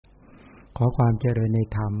ขอความเจริญใน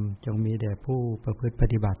ธรรมจงมีแด่ผู้ประพฤติป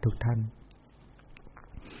ฏิบัติทุกท่าน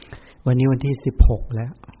วันนี้วันที่16แล้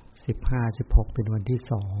ว16เป็นวันที่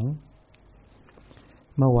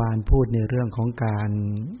2เมื่อวานพูดในเรื่องของการ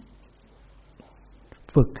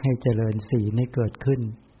ฝึกให้เจริญศีลให้เกิดขึ้น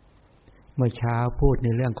เมื่อเช้าพูดใน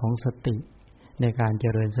เรื่องของสติในการเจ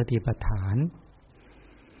ริญสติปัฏฐาน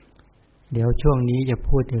เดี๋ยวช่วงนี้จะ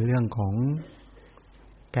พูดในเรื่องของ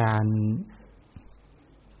การ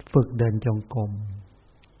ฝึกเดินจงกรม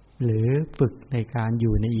หรือฝึกในการอ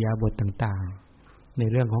ยู่ในอิริยาบถต่างๆใน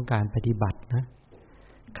เรื่องของการปฏิบัตินะ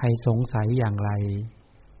ใครสงสัยอย่างไร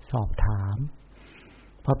สอบถาม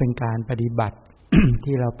เพราะเป็นการปฏิบัติ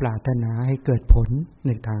ที่เราปรารถนาให้เกิดผลใน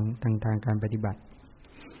ทางการปฏิบัติ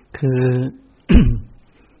คือ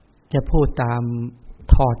จะพูดตาม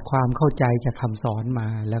ถอดความเข้าใจจากคำสอนมา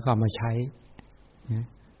แล้วก็มาใช้นะ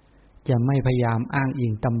จะไม่พยายามอ้างอิ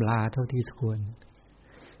งตำราเท่าที่ควร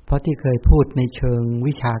เพราะที่เคยพูดในเชิง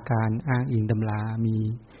วิชาการอ้างอิงตำรา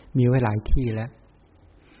มีไว้หลายที่แล้ว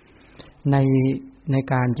ใน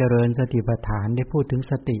การเจริญสติปัฏฐานได้พูดถึง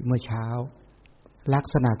สติเมื่อเช้าลัก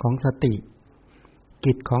ษณะของสติ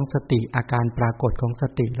กิจของสติอาการปรากฏของส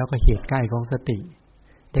ติแล้วก็เหตุใกล้ของสติ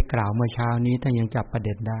ได้กล่าวเมื่อเช้านี้ถ้ายังจับประเ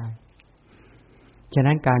ด็นได้ฉะ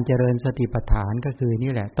นั้นการเจริญสติปัฏฐานก็คือ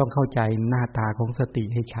นี่แหละต้องเข้าใจหน้าตาของสติ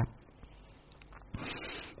ให้ชัด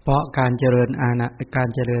เพราะการเจ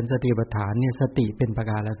ริญสติปัฏฐานเนี่ยสติเป็นประ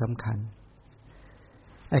การสำคัญ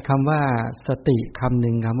ไอ้คำว่าสติคำห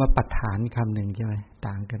นึ่งคำว่าปัฏฐานคำหนึ่งใช่ไหม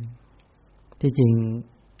ต่างกันที่จริง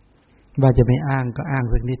ว่าจะไม่อ้างก็อ้าง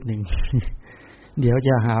สักนิดหนึ่ง เดี๋ยวจ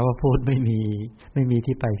ะหาว่าพูดไม่มี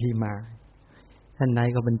ที่ไปที่มาท่านไหน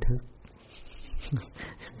ก็บันทึก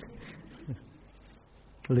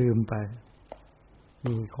ลืมไป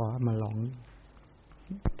มีขอมาลอง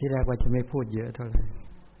ที่แรกว่าจะไม่พูดเยอะเท่าไหร่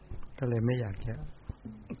ก็เลยไม่อยากจะ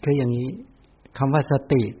คืออย่างนี้คำว่าส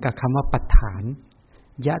ติกับคำว่าปัฏฐาน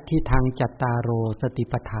ยะที่ทางจัตตาโรสติ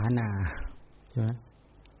ปัฏฐานาใช่ไหม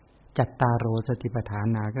จัตตาโรสติปัฏฐา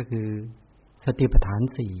นาก็คือสติปัฏฐาน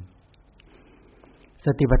4ส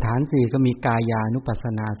ติปัฏฐาน4ก็มีกายานุปัสส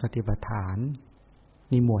นาสติปัฏฐาน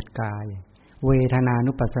นี่หมวดกายเวทนา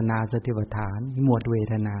นุปัสสนาสติปัฏฐานนี่หมวดเว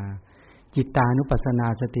ทนาจิตานุปัสสนา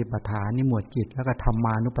สติปัฏฐานนี่หมวดจิตแล้วก็ธรรม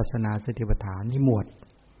านุปัสสนาสติปัฏฐานนี่หมวด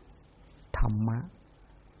ธรรมะ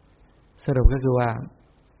สรุปก็คือว่า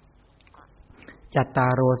จัตตา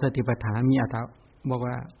โรสติปัฏฐานมีอรรถบอก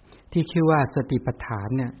ว่าที่ชื่อว่าสติปัฏฐาน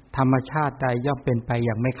เนี่ยธรรมชาติใดย่อมเป็นไปอ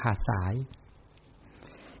ย่างไม่ขาดสาย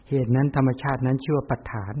เหตุนั้นธรรมชาตินั้นชื่อว่าปัฏ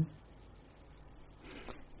ฐาน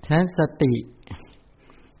ฉะนั้นสติ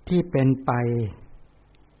ที่เป็นไ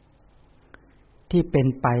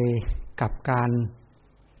ปกับการ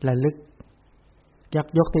ระลึก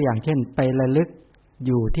ยกตัวอย่างเช่นไประลึก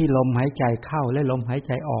อยู่ที่ลมหายใจเข้าและลมหายใ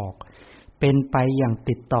จออกเป็นไปอย่าง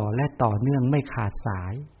ติดต่อและต่อเนื่องไม่ขาดสา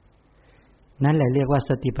ยนั่นแหละเรียกว่า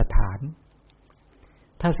สติปัฏฐาน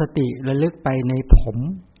ถ้าสติระลึกไปในผม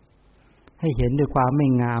ให้เห็นด้วยความไม่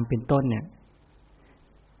งามเป็นต้นเนี่ย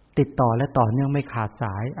ติดต่อและต่อเนื่องไม่ขาดส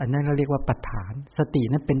ายอันนั้นเราเรียกว่าปัฏฐานสติ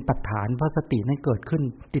นั้นเป็นปัฏฐานเพราะสตินั้นเกิดขึ้น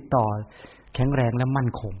ติดต่อแข็งแรงและมั่น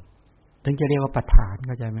คงถึงจะเรียกว่าปัฏฐานเ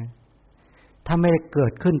ข้าใจไหมถ้าไม่เกิ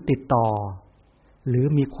ดขึ้นติดต่อหรือ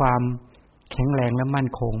มีความแข็งแรงและมั่น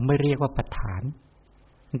คงไม่เรียกว่าปัฏฐาน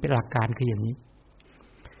มันเป็นหลักการคืออย่างนี้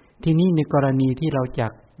ทีนี้ในกรณีที่เราจะ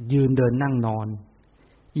ยืนเดินนั่งนอน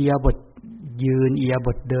อิริยาบถยืนอิริยาบ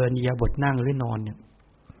ถเดินอิริยาบถนั่งหรือนอนเนี่ย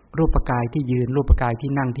รูปกายที่ยืนรูปกายที่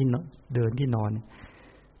นั่งที่เดินที่นอน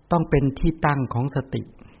ต้องเป็นที่ตั้งของสติ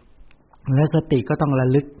และสติก็ต้องระ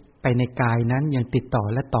ลึกไปในกายนั้นอย่างติดต่อ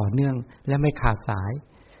และต่อเนื่องและไม่ขาดสาย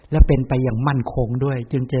และเป็นไปอย่างมั่นคงด้วย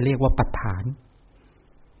จึงจะเรียกว่าปัฏฐาน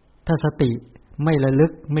ถ้าสติไม่ระลึ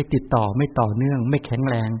กไม่ติดต่อไม่ต่อเนื่องไม่แข็ง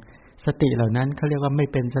แรงสติเหล่านั้นเขาเรียกว่าไม่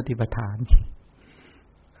เป็นสติปัฏฐาน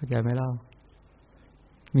เข้าใจไหมเล่า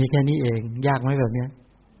มีแค่นี้เองยากไหมแบบนี้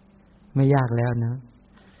ไม่ยากแล้วนะ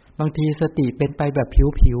บางทีสติเป็นไปแบบ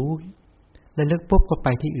ผิวๆระลึกปุ๊บก็ไป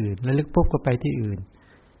ที่อื่นระลึกปุ๊บก็ไปที่อื่น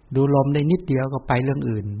ดูลมได้นิดเดียวก็ไปเรื่อง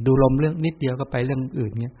อื่นดูลมเรื่องนิดเดียวก็ไปเรื่องอื่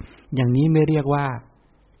นเงี้ยอย่างนี้ไม่เรียกว่า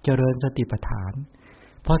เจริญสติปัฏฐาน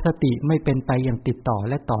เพราะสติไม่เป็นไปอย่างติดต่อ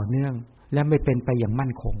และต่อเนื่องและไม่เป็นไปอย่างมั่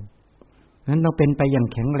นคงนั้นเราเป็นไปอย่าง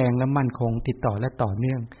แข็งแรงและมั่นคงติดต่อและต่อเ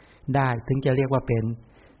นื่องได้ถึงจะเรียกว่าเป็น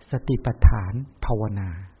สติปัฏฐานภาวน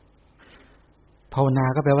า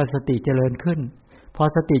ก็แปลว่าสติเจริญขึ้นพอ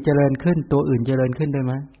สติเจริญขึ้นตัวอื่นเจริญขึ้นด้วยไ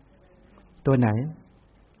หมตัวไหน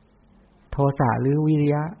โทสะหรือวิริ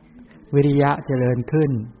ยะเจริญขึ้น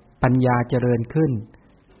ปัญญาเจริญขึ้น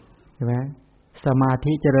ใช่ไหมสมา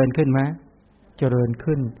ธิเจริญขึ้นไหมเจริญ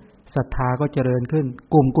ขึ้นศรัทธาก็เจริญขึ้น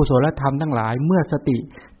กลุ่มกุศลธรรมทั้งหลายเมื่อสติ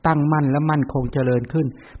ตั้งมั่นและมั่นคงเจริญขึ้น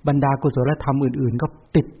บรรดากุศลธรรมอื่นๆก็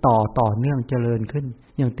ติดต่อเนื่องเจริญขึ้น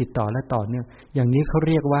อย่างติดต่อและต่อเนื่องอย่างนี้เขา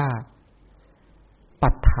เรียกว่า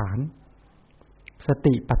ปัฏฐานส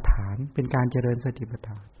ติปัฏฐานเป็นการเจริญสติปัฏฐ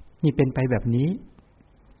านนี่เป็นไปแบบนี้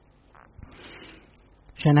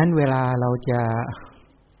ฉะนั้นเวลาเราจะ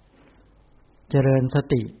เจริญส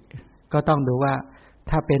ติก็ต้องดูว่า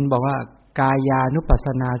ถ้าเป็นบอกว่ากายานุปัสส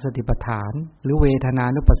นาสติปัฏฐานหรือเวทนา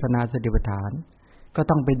นุปัสสนาสติปัฏฐานก็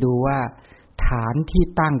ต้องไปดูว่าฐานที่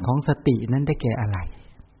ตั้งของสตินั้นได้แก่อะไร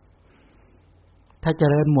ถ้าเจ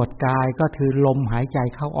ริญหมวดกายก็คือลมหายใจ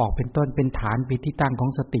เข้าออกเป็นต้นเป็นฐานเป็นที่ตั้งของ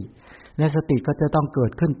สติและสติก็จะต้องเกิ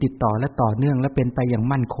ดขึ้นติดต่อและต่อเนื่องและเป็นไปอย่าง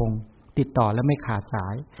มั่นคงติดต่อและไม่ขาดสา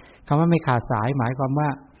ยคำว่าไม่ขาดสายหมายความว่า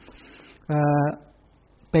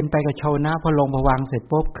เป็นไปกับชาวนะพอลงภวังค์เสร็จ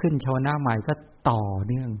ปุ๊บขึ้นชาวนะใหม่ก็ต่อ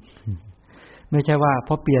เนื่องไม่ใช่ว่าพ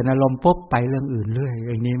อเปลี่ยนอารมณ์ปุ๊บไปเรื่องอื่นเรื่อย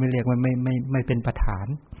อย่างนี้ไม่เรียกว่าไม่เป็นประธาน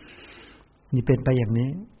นี่เป็นไปอย่างนี้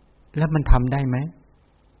แล้วมันทำได้ไหม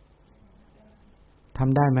ท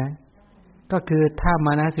ำได้ไหมก็คือถ้าม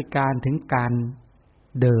นสิการถึงการ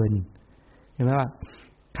เดินเห็นไหมว่า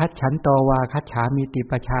คัจฉันโตวาคัจฉามิติ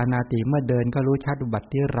ปชานาติเมื่อเดินก็รู้ชัดอุบัติ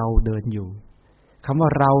ที่เราเดินอยู่คำว่า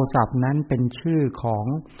เราศัพท์นั้นเป็นชื่อของ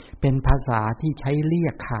เป็นภาษาที่ใช้เรีย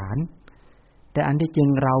กขานแต่อันที่จริง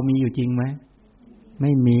เรามีอยู่จริงไหมไ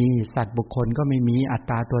ม่มีสัตว์บุคคลก็ไม่มีอัต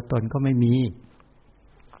ตาตัวตนก็ไม่มี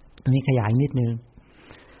ตรงนี้ขยายนิดนึง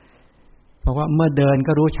เพราะว่าเมื่อเดิน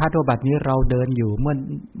ก็รู้ชัดว่าบัดนี้เราเดินอยู่เ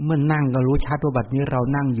มื่อนั่งก็รู้ชัดว่าบัดนี้เรา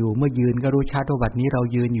นั่งอยู่เมื่อยืนก็รู้ชัดว่าบัดนี้เรา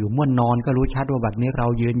ยืนอยู่เมื่อนอนก็รู้ชัดว่าบัดนี้เรา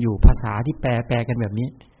ยืนอยู่ภาษาที่แปลกันแบบนี้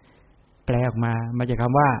แปลออกมาจากค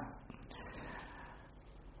ำว่า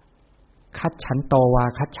คัจฉันโตวา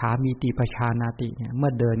คัจฉามีติปชานาติเนี่ยเมื่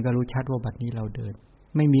อเดินก็รู้ชัดว่าบัดนี้เราเดิน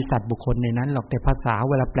ไม่มีสัตว์บุคคลในนั้นหรอกแต่ภาษา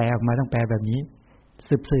เวลาแปลออกมาต้องแปลแบบนี้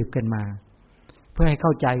สืบกันมาเพื่อให้เข้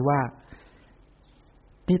าใจว่า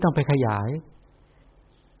นี่ต้องไปขยาย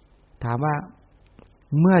ถามว่า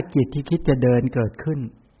เมื่อจิตที่คิดจะเดินเกิดขึ้น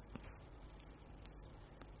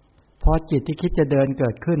พอจิตที่คิดจะเดินเกิ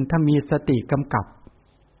ดขึ้นถ้ามีสติกำกับ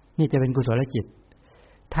นี่จะเป็นกุศลจิต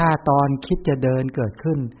ถ้าตอนคิดจะเดินเกิด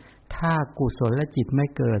ขึ้นถ้ากุศลจิตไม่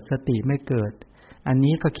เกิดสติไม่เกิดอัน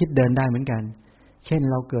นี้ก็คิดเดินได้เหมือนกันเช่น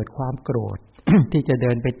เราเกิดความโกรธ ที่จะเ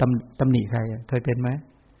ดินไปตำหนิใครเคยเป็นไหม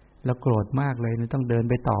เราโกรธมากเลยมันต้องเดิน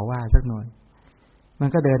ไปต่อว่าสักหน่อยมัน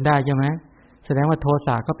ก็เดินได้ใช่ไหมแสดงว่าโทส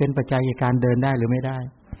ะก็เป็นปัจจัยในการเดินได้หรือไม่ได้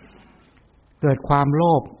เกิดความโล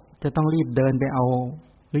ภจะต้องรีบเดินไปเอา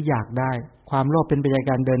หรืออยากได้ความโลภเป็นปัจจัย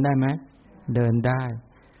การเดินได้ไหมเดินได้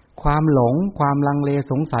ความหลงความลังเล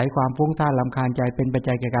สงสัยความฟุ้งซ่านรำคาญใจเป็นปัจ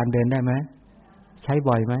จัยแก่การเดินได้ไหมใช้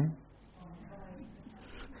บ่อยไหม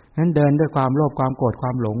นั้นเดินด้วยความโลภความโกรธคว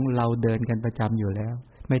ามหลงเราเดินกันประจำอยู่แล้ว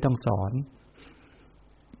ไม่ต้องสอน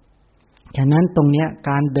ฉะนั้นตรงเนี้ย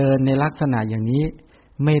การเดินในลักษณะอย่างนี้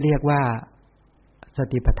ไม่เรียกว่าส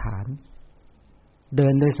ติปัฏฐานเดิ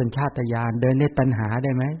นด้วยสัญชาตญาณเดินด้วยตัณหาไ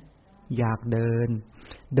ด้ไหมอยากเดิน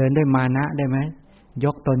ด้วยมานะได้ไหมย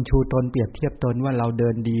กตนชูตนเปรียบเทียบตนว่าเราเดิ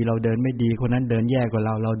นดีเราเดินไม่ดีคนนั้นเดินแย่กว่า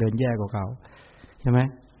เราเดินแย่กว่าเขาใช่ไหม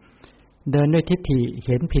เดินด้วยทิฏฐิเ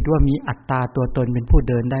ห็นผิดว่ามีอัตตาตัวตนเป็นผู้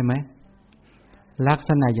เดินได้ไหมลัก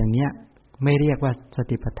ษณะอย่างเนี้ยไม่เรียกว่าส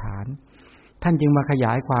ติปัฏฐานท่านจึงมาขย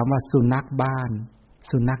ายความว่าสุนัขบ้าน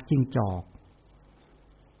สุนัขจิ้งจอก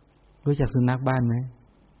รู้จักสุนัขบ้านไหม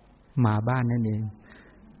หมาบ้านนั่นเอง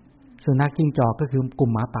สุนัขจิ้งจอกก็คือกลุ่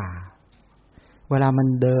มหมาป่าเวลามัน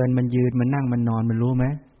เดินมันยืนมันนั่งมันนอนมันรู้ไหม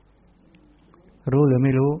รู้หรือไ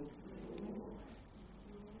ม่รู้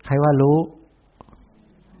ใครว่ารู้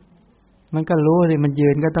มันก็รู้สิมันยื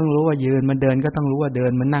นก็ต้องรู้ว่ายืนมันเดินก็ต้องรู้ว่าเดิ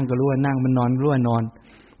นมันนั่งก็รู้ว่านั่งมันนอนรู้ว่านอน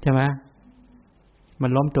ใช่ไหมมั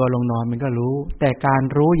นล้มตัวลงนอนมันก็รู้แต่การ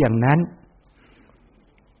รู้อย่างนั้น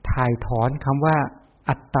ถ่ายถอนคำว่า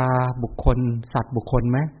อัตตาบุคคลสัตว์บุคคล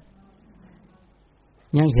ไหม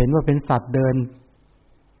ยังเห็นว่าเป็นสัตว์เดิน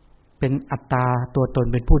เป็นอัตตาตัวตน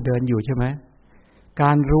เป็นผู้เดินอยู่ใช่ไหมก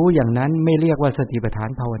ารรู้อย่างนั้นไม่เรียกว่าสติปัฏฐาน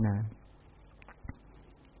ภาวนา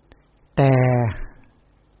แต่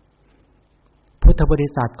พุทธบริ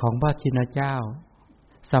ษัทของพระชินเจ้า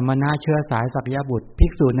สมณะเชื้อสายสักยบุตรภิ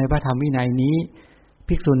กษุในพระธรรมวินัยนี้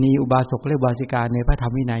ภิกษุณีอุบาสกและอุบาสิกาในพระธร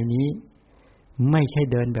รมวินัยนี้ไม่ใช่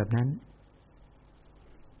เดินแบบนั้น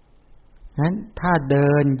นั้นถ้าเดิ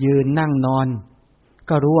นยืนนั่งนอน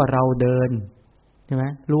ก็รู้ว่าเราเดินใช่ไหม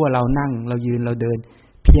รู้ว่าเรานั่งเรายืนเราเดิน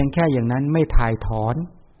เพียงแค่อย่างนั้นไม่ถ่ายถอน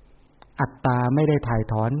อัตตาไม่ได้ถ่าย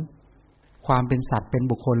ถอนความเป็นสัตว์เป็น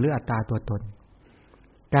บุคคลหรืออัตตาตัวตน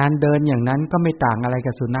การเดินอย่างนั้นก็ไม่ต่างอะไร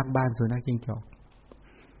กับสุนัขบ้านสุนัขจิ้งจอก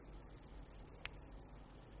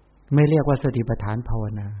ไม่เรียกว่าสติปัฏฐานภาว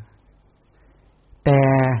นาแต่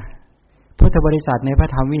พุท ธบริษัทในพระ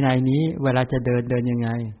ธรรมวินัยนี้เวลาจะเดินยังไง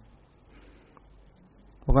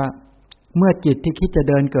บอกว่าเมื่อจิตที่คิดจะ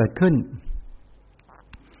เดินเกิดขึ้น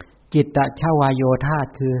จิตตะชวายโยธาตุ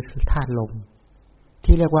คือธาตุลม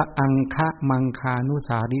ที่เรียกว่าอังคะมังคานุส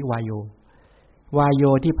าริวายโยวายโย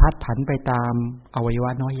ที่พัดผันไปตามอวัยว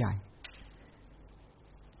ะน้อยใหญ่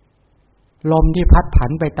ลมที่พัดผั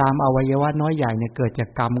นไปตามอวัยวะน้อยใหญ่เนี่ยเกิดจาก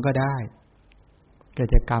กรรมก็ได้เกิด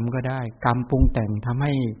จากกรรมก็ได้กรรมปรุงแต่งทำ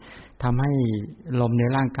ให้ลมใน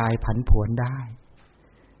ร่างกายผันผวนได้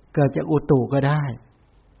เกิดจากอุตุก็ได้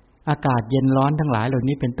อากาศเย็นร้อนทั้งหลายเหล่า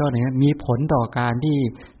นี้เป็นต้นเนี่ยมีผลต่อการที่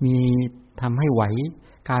มีทำให้ไหว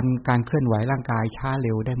การเคลื่อนไหวร่างกายช้าเ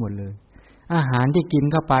ร็วได้หมดเลยอาหารที่กิน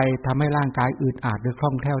เข้าไปทำให้ร่างกายอึดอัดหรือคล่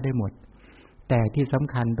องแคล่วได้หมดแต่ที่ส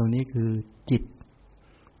ำคัญตรงนี้คือจิ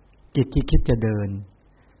ตที่คิดจะเดิน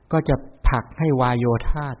ก็จะผลักให้วายโย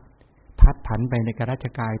ธาตุพัดผันไปในกรัช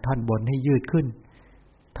กายท่อนบนให้ยืดขึ้น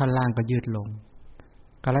ท่อนล่างก็ยืดลง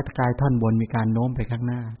กรัชกายท่อนบนมีการโน้มไปข้าง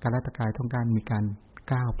หน้ากรัชกายท่อนกลางมีการ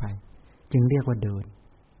ก้าวไปจึงเรียกว่าเดิน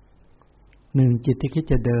1จิตที่คิด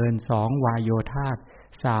จะเดิน2วายโยธาตุ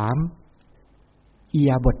3อิริ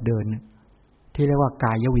ยาบถเดินที่เรียกว่าก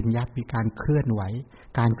ายวิญญัตมีการเคลื่อนไหว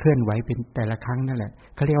เป็นแต่ละครั้งนั่นแหละ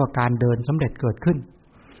เขาเรียกว่าการเดินสำเร็จเกิดขึ้น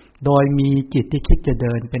โดยมีจิตที่คิดจะเ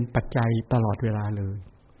ดินเป็นปัจจัยตลอดเวลาเลย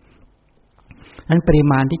นั้นปริ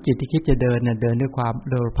มาณที่จิตที่คิดจะเดินเนี่ยเดินด้วยความ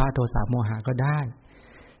โลภะโทสะโมหะก็ได้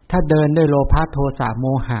ถ้าเดินด้วยโลภะโทสะโม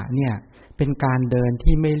หะเนี่ยเป็นการเดิน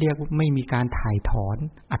ที่ไม่เรียกไม่มีการถ่ายถอน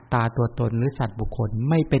อัตตาตัวตนหรือสัตว์บุคคล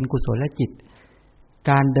ไม่เป็นกุศลจิต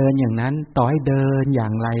การเดินอย่างนั้นต่อให้เดินอย่า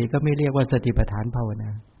งไรก็ไม่เรียกว่าสติปัฏฐานภาวนา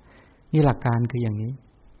นี่หลักการคืออย่างนี้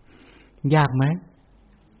ยากไหม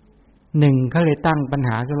1เขาเลยตั้งปัญห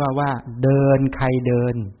าขึ้นว่าเดินใครเดิ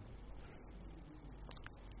น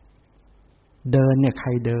เนี่ยใคร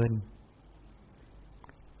เดิน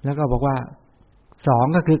แล้วก็บอกว่า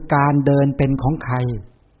2ก็คือการเดินเป็นของใคร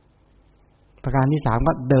ประการที่3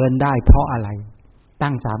ก็เดินได้เพราะอะไร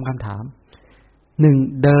ตั้ง3คำถาม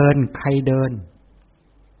1เดินใครเดิน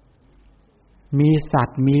มีสัต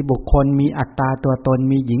ว์มีบุคคลมีอัตตาตัวตน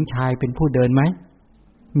มีหญิงชายเป็นผู้เดินไหม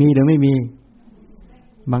มีหรือไม่มี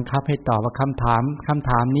บังคับให้ตอบว่าคำถ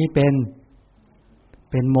ามนี้เ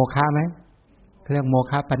ป็นโมฆะไหมเรียกโม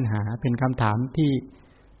ฆะปัญหาเป็นคำถามที่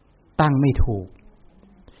ตั้งไม่ถูก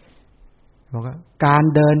บอกว่าการ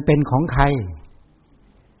เดินเป็นของใคร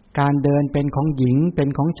การเดินเป็นของหญิงเป็น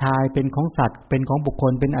ของชายเป็นของสัตว์เป็นของบุคค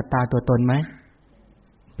ลเป็นอัตตาตัวตนไหม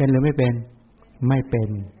เป็นหรือไม่เป็นไม่เป็น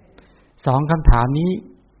2คำถามนี้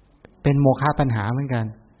เป็นโมฆะปัญหาเหมือนกัน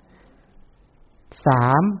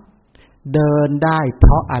3เดินได้เพ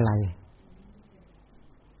ราะอะไร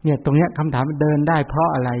เนี่ยตรงเนี้ยคำถามเดินได้เพราะ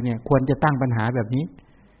อะไรเนี่ยควรจะตั้งปัญหาแบบนี้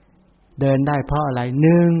เดินได้เพราะอะไร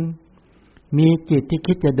1มีจิตที่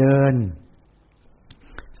คิดจะเดิน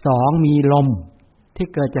2มีลมที่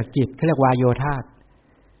เกิดจากจิตเขาเรียกวายโยธาตุ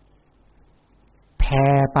แผ่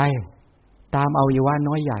ไปตามอวัยวะ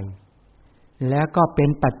น้อยใหญ่แล้วก็เป็น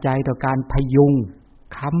ปัจจัยต่อการพยุง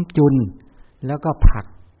ค้ำจุนแล้วก็ผลัก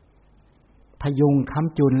พยุงค้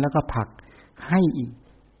ำจุนแล้วก็ผลักให้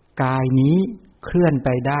กายนี้เคลื่อนไป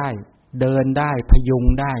ได้เดินได้พยุง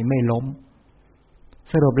ได้ไม่ล้ม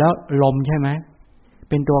สรุปแล้วลมใช่ไหม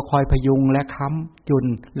เป็นตัวคอยพยุงและค้ำจุน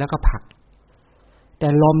แล้วก็ผลักแต่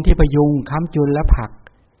ลมที่พยุงค้ำจุนและผลัก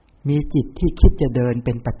มีจิตที่คิดจะเดินเ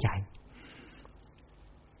ป็นปัจจัย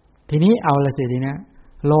ทีนี้เอาละสิทีนะ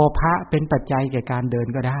โลภะเป็นปัจจัยแก่การเดิน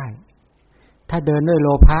ก็ได้ถ้าเดินด้วยโล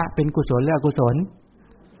ภะเป็นกุศลหรืออกุศล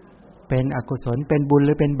เป็นอกุศลเป็นบุญห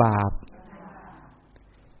รือเป็นบาป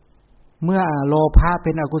เมื่อโลภะเ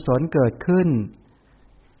ป็นอกุศลเกิดขึ้น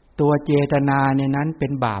ตัวเจตนาในนั้นเป็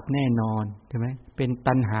นบาปแน่นอนใช่ไหมเป็น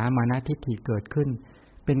ตัณหามานะทิฏฐิเกิดขึ้น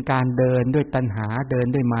เป็นการเดินด้วยตัณหาเดิน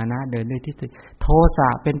ด้วยมานะเดินด้วยทิฏฐิโทสะ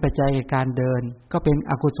เป็นปัจจัยแก่การเดินก็เป็น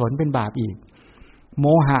อกุศลเป็นบาปอีกโม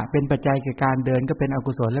หะเป็นปัจจัยแก่การเดินก็เป็นอ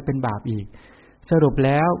กุศลและเป็นบาปอีกสรุปแ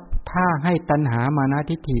ล้วถ้าให้ตัณหามานะ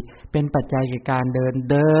ทิฏฐิเป็นปัจจัยแก่การเ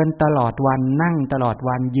ดินตลอดวันนั่งตลอด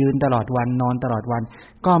วันยืนตลอดวันนอนตลอดวัน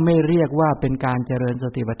ก็ไม่เรียกว่าเป็นการเจริญส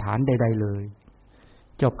ติปัฏฐานใดๆเลย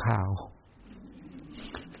จบข่าว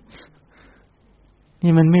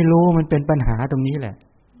นี่มันไม่รู้มันเป็นปัญหาตรงนี้แหละ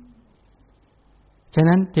ฉะ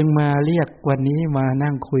นั้นจึงมาเรียกวันนี้มา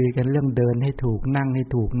นั่งคุยกันเรื่องเดินให้ถูกนั่งให้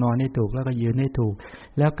ถูกนอนให้ถูกแล้วก็ยืนให้ถูก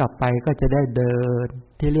แล้วกลับไปก็จะได้เดิน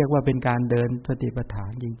ที่เรียกว่าเป็นการเดินสติปัฏฐา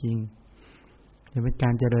นจริงๆจะเป็นกา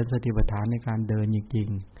รเจริญสติปัฏฐานในการเดินจริง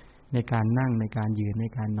ๆในการนั่งในการยืนใน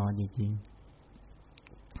การนอนจริง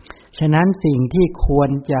ๆฉะนั้นสิ่งที่ควร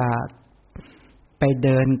จะไปเ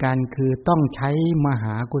ดินกันคือต้องใช้มห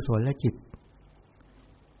ากุศลจิต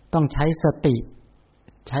ต้องใช้สติ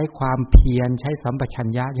ใช้ความเพียรใช้สัมปชัญ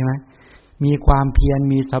ญะใช่ไหมมีความเพียร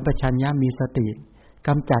มีสัมปชัญญะมีสติก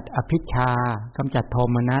ำจัดอภิชฌากำจัดโท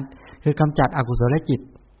มนัสคือกำจัดอกุศลจิต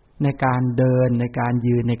ในการเดินในการ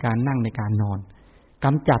ยืนในการนั่งในการนอนก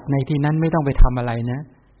ำจัดในที่นั้นไม่ต้องไปทำอะไรนะ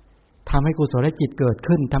ทำให้กุศลจิตเกิด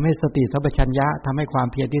ขึ้นทำให้สติสัมปชัญญะทำให้ความ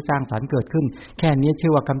เพียรที่สร้างสรรค์เกิดขึ้นแค่นี้ชื่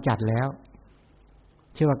อว่ากำจัดแล้ว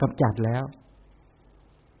ชื่อว่ากำจัดแล้ว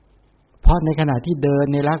เพราะในขณะที่เดิน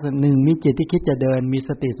ในลักษณะหนึ่งมีจิตที่คิดจะเดินมีส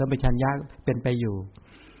ติสัมปชัญญะเป็นไปอยู่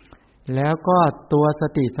แล้วก็ตัวส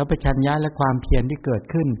ติสัมปชัญญะและความเพียรที่เกิด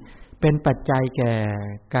ขึ้นเป็นปัจจัยแก่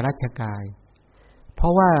กรัชกายเพรา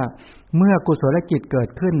ะว่าเมื่อกุศลจิตเกิด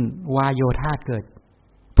ขึ้นวายโยธาเกิด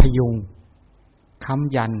พยุงค้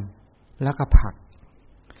ำยันแล้วก็ผลัก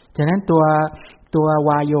ฉะนั้นตัวว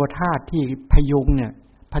ายโยธาที่พยุงเนี่ย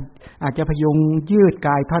อาจจะพยุงยืดก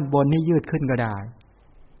ายท่อนบนให้ยืดขึ้นก็ได้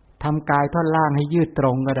ทำกายท่อนล่างให้ยืดตร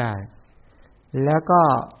งก็ได้แล้วก็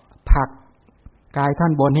ผลักกายท่อ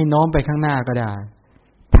นบนให้โน้มไปข้างหน้าก็ได้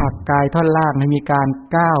ผลักกายท่อนล่างให้มีการ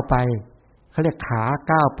ก้าวไปเขาเรียกขา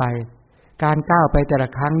ก้าวไปการก้าวไปแต่ละ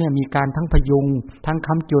ครั้งเนี่ยมีการทั้งพยุงทั้ง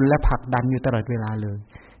ค้ำจุนและผลักดันอยู่ตลอดเวลาเลย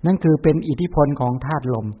นั่นคือเป็นอิทธิพลของธาตุ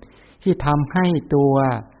ลมที่ทำให้ตัว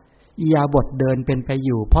อิริยาบถเดินเป็นไปอ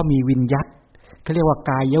ยู่เพราะมีวิญญัตเขาเรียกว่า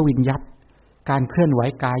กายวิญญัตการเคลื่อนไหว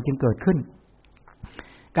กายจึงเกิดขึ้น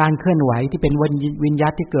การเคลื่อนไหวที่เป็นวิญญั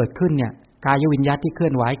ตที่เกิดขึ้นเนี่ยกายวิญญัตที่เคลื่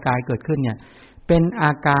อนไหวกายเกิดขึ้นเนี่ยเป็นอ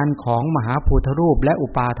าการของมหาภูตรูปและอุ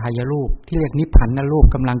ปาทายรูปที่เรียกนิพพานรูป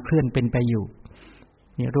กำลังเคลื่อนเป็นไปอยู่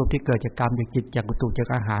เนี่ยรูปที่เกิดจากกรรมจากจิตจากอุตุจาก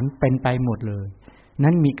อาหารเป็นไปหมดเลย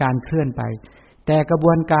นั้นมีการเคลื่อนไปแต่กระบ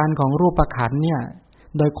วนการของรูปขันธ์เนี่ย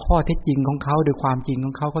โดยข้อเท็จจริงของเขาโดยความจริงข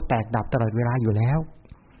องเขาก็แตกดับตลอดเวลาอยู่แล้ว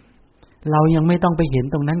เรายังไม่ต้องไปเห็น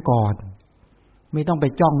ตรงนั้นก่อนไม่ต้องไป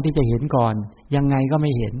จ้องที่จะเห็นก่อนยังไงก็ไ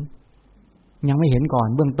ม่เห็นยังไม่เห็นก่อน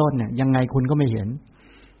เบื้องต้นเนี่ยยังไงคุณก็ไม่เห็น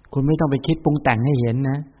คุณไม่ต้องไปคิดปรุงแต่งให้เห็น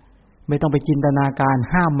นะไม่ต้องไปจินตนาการ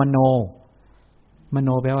ห้ามมโน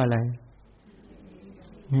แปลว่าอะไร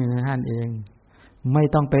นี่นะท่านเองไม่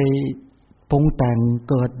ต้องไปปรุงแต่ง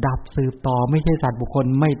เกิดดับสืบต่อไม่ใช่สัตว์บุคคล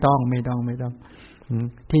ไม่ต้อง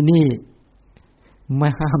ที่นี่ไม่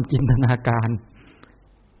ห้ามจินตนาการ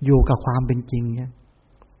อยู่กับความเป็นจริงเนี่ย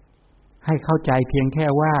ให้เข้าใจเพียงแค่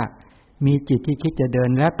ว่ามีจิตที่คิดจะเดิน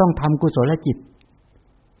และต้องทำกุศลจิต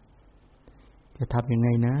จะทำยังไง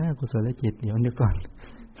นะกุศลจิตเดี๋ยวนึกก่อน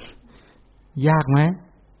ยากไหม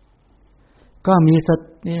ก็มีส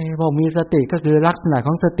ติพอมีสติก็คือลักษณะข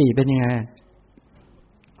องสติเป็นยังไง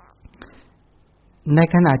ใน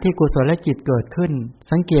ขณะที่กุศลจิตเกิดขึ้น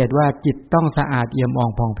สังเกตว่าจิตต้องสะอาดเอี่ยมอ่อ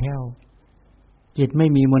งผ่องแผ้วจิตไม่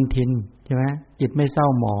มีมลทินใช่ไหมจิตไม่เศร้า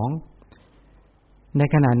หมองใน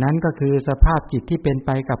ขณะนั้นก็คือสภาพจิตที่เป็นไป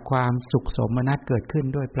กับความสุขสมนัสเกิดขึ้น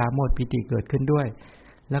ด้วยปราโมทย์ปิติเกิดขึ้นด้วย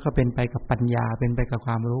แล้วก็เป็นไปกับปัญญาเป็นไปกับค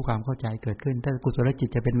วามรู้ความเข้าใจเกิดขึ้นถ้ากุศลจิต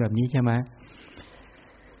จะเป็นแบบนี้ใช่ไหม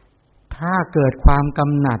ถ้าเกิดความก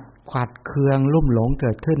ำหนัดขวัดเคืองลุ่มหลงเ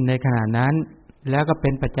กิดขึ้นในขณะนั้นแล้วก็เป็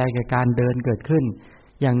นปัจจัยแก่การเดินเกิดขึ้น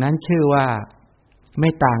อย่างนั้นชื่อว่าไม่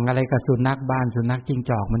ต่างอะไรกับสุนัขบ้านสุนัขจิ้ง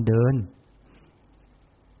จอกมันเดิน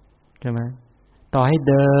ใช่ไหมต่อให้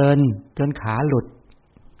เดินจนขาหลุด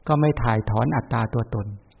ก็ไม่ถ่ายถอนอัตตาตัวตน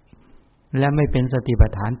และไม่เป็นสติปัฏ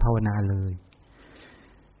ฐานภาวนาเลย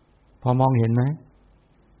พอมองเห็นไหม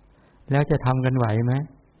แล้วจะทำกันไหวไหม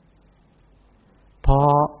พอ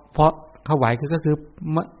เขาไหวก็คือ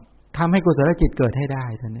ทำให้กุศลจิตเกิดให้ได้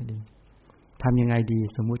เท่านั้นเองทำยังไงดี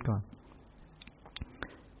สมมุติก่อน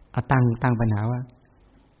เอาตั้งปัญหาว่า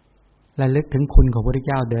ระลึกถึงคุณของพระพุทธเ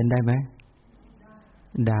จ้าเดินได้ไหม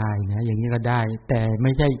ได้นะอย่างนี้ก็ได้แต่ไ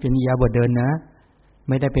ม่ใช่เป็นอิริยาบถเดินนะ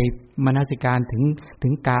ไม่ได้ไปมนสิการถึ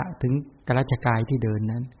งกรัชกายที่เดิน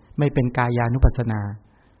นั้นไม่เป็นกายานุปัสสนา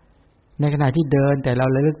ในขณะที่เดินแต่เรา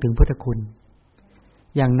ระลึกถึงพุทธคุณ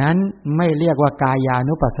อย่างนั้นไม่เรียกว่ากายา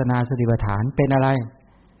นุปัสสนาสติปัฏฐานเป็นอะไร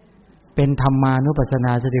เป็นธรรมานุปัสสน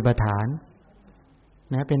าสติปัฏฐาน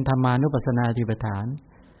นะเป็นธรรมานุปัสสนาสติปัฏฐาน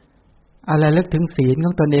อะไรระลึกถึงศีลข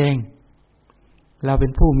องตนเองเราเป็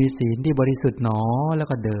นผู้มีศีลที่บริสุทธิ์หนอแล้ว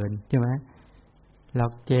ก็เดินใช่ไหมเรา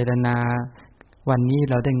เจตนาวันนี้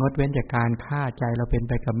เราได้งดเว้นจากการฆ่าใจเราเป็นไ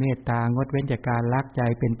ปกับเมตตางดเว้นจากการรักใจ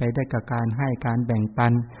เป็นไปได้กับการให้การแบ่งปั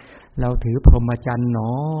นเราถือพรหมจรรย์หนอ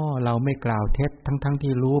เราไม่กล่าวเท็จทั้ง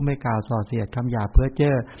ที่รู้ไม่กล่าวส่อเสียดคำหยาบเพ้อเ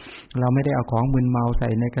จ้อเราไม่ได้เอาของมึนเมาใส่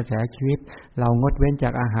ในกระแสชีวิตเรางดเว้นจา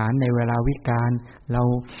กอาหารในเวลาวิกาลเรา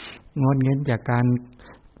งดเว้นจากการ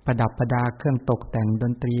ประดับประดาเครื่องตกแต่งด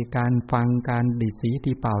นตรีการฟังการดีดสี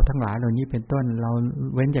ตีเป่าทั้งหลายเหล่านี้เป็นต้นเรา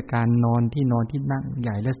เว้นจากการนอนที่นั่งให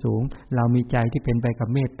ญ่และสูงเรามีใจที่เป็นไปกับ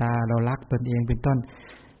เมตตาเรารักตนเองเป็นต้น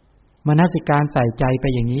มนสิการใส่ใจไป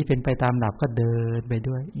อย่างนี้เป็นไปตามหลับก็เดินไป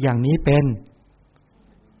ด้วยอย่างนี้เป็น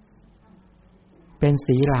เป็น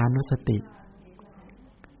ศีลานุสติ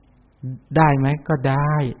ได้ไหมก็ไ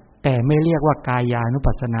ด้แต่ไม่เรียกว่ากายานุ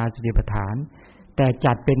ปัสสนาสติปัฏฐานแต่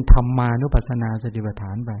จัดเป็นธรรมานุปัสสนาสติปัฏฐ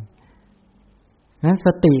านไปนั้นส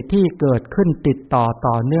ติที่เกิดขึ้นติดต่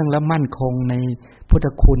อเนื่องและมั่นคงในพุทธ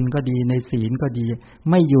คุณก็ดีในศีลก็ดี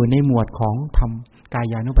ไม่อยู่ในหมวดของธรรมกา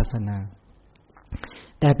ยานุปัสสนา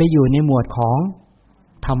แต่ไปอยู่ในหมวดของ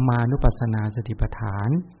ธรรมานุปัสสนาสติปัฏฐาน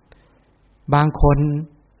บางคน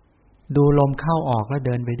ดูลมเข้าออกแล้วเ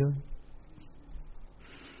ดินไปด้วย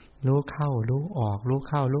รู้เข้ารู้ออกรู้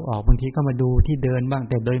เข้ารู้ออกบางทีก็มาดูที่เดินบ้าง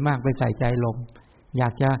แต่โดยมากไปใส่ใจลมอยา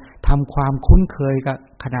กจะทำความคุ้นเคยกับ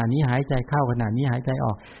ขณะนี้หายใจเข้าขณะนี้หายใจอ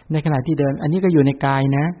อกในขณะที่เดินอันนี้ก็อยู่ในกาย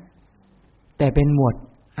นะแต่เป็นหมวด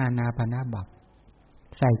อานาปานบัพ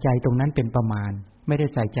ใส่ใจตรงนั้นเป็นประมาณไม่ได้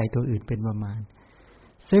ใส่ใจตัวอื่นเป็นประมาณ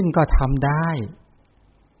ซึ่งก็ทำได้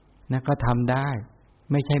นะก็ทำได้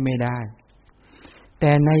ไม่ใช่ไม่ได้แ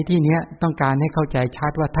ต่ในที่นี้ต้องการให้เข้าใจชั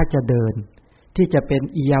ดว่าถ้าจะเดินที่จะเป็น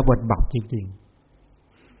อิริยาบถบัพจริงๆ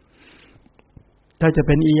ถ้าจะเ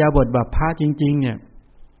ป็นอิริยาบถบัพพระจริงๆเนี่ย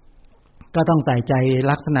ก็ต้องใส่ใจ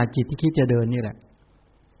ลักษณะจิตที่คิดจะเดินนี่แหละ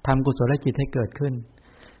ทำกุศลจิตให้เกิดขึ้น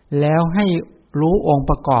แล้วให้รู้องค์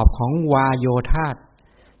ประกอบของวาโยธาตุ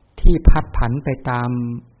ที่พัดผันไปตาม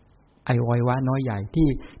อวัยวะน้อยใหญ่ที่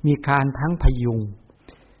มีการทั้งพยุง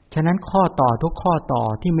ฉะนั้นข้อต่อทุกข้อต่อ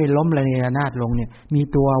ที่ไม่ล้มระเนระนาดลงเนี่ยมี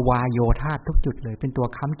ตัววาโยธาตุทุกจุดเลยเป็นตัว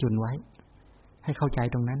ค้ำจุนไว้ให้เข้าใจ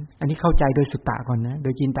ตรงนั้นอันนี้เข้าใจโดยสุตตะก่อนนะโด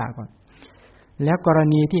ยจินตะก่อนแล้วกร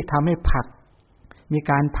ณีที่ทำให้ผลักมี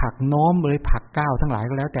การผลักโน้มหรือผลักก้าวทั้งหลาย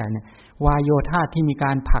ก็แล้วแต่เนี่ยวาโยธาตุที่มีก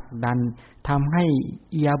ารผลักดันทำให้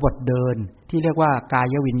อิริยาบถเดินที่เรียกว่ากา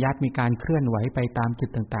ยวิญญาตมีการเคลื่อนไหวไปตามจุด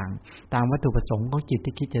ต่างๆตามวัตถุประสงค์ของจิต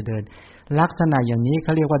ที่คิดจะเดินลักษณะอย่างนี้เข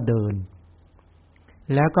าเรียกว่าเดิน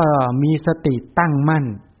แล้วก็มีสติตั้งมั่น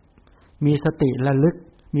มีสติระลึก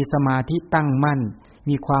มีสมาธิตั้งมั่น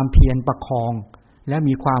มีความเพียรประคองและ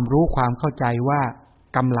มีความรู้ความเข้าใจว่า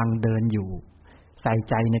กำลังเดินอยู่ใส่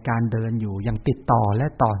ใจในการเดินอยู่อย่างติดต่อและ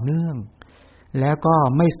ต่อเนื่องแล้วก็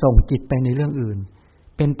ไม่ส่งจิตไปในเรื่องอื่น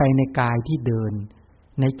เป็นไปในกายที่เดิน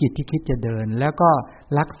ในจิตที่คิดจะเดินแล้วก็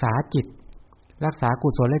รักษาจิตรักษากุ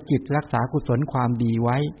ศลจิตรักษากุศลความดีไ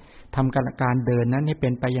ว้ทำการเดินนั้นให้เป็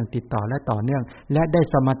นไปอย่างติดต่อและต่อเนื่องและได้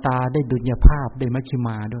สมถะได้ดุลยภาพได้มัชฌิม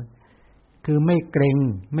าด้วยคือไม่เกร็ง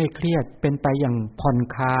ไม่เครียดเป็นไปอย่างผ่อน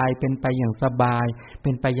คลายเป็นไปอย่างสบายเป็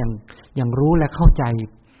นไปอย่างรู้และเข้าใจ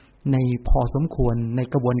ในพอสมควรใน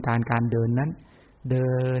กระบวนการการเดินนั้นเดิ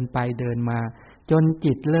นไปเดินมาจน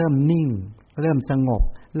จิตเริ่มนิ่งเริ่มสงบ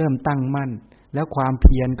เริ่มตั้งมั่นแล้วความเ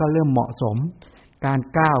พียรก็เริ่มเหมาะสมการ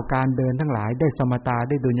ก้าวการเดินทั้งหลายได้สมถะ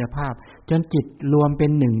ได้ดุลยภาพจนจิตรวมเป็น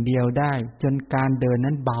หนึ่งเดียวได้จนการเดิน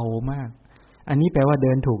นั้นเบามากอันนี้แปลว่าเ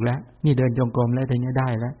ดินถูกแล้วนี่เดินจงกรมแล้วทีนี้ได้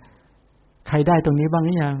แล้วใครได้ตรงนี้บ้างห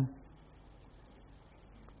รือ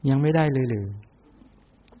ยังไม่ได้เลยหรือ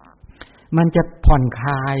มันจะผ่อนค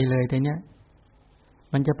ลายเลยทีนี้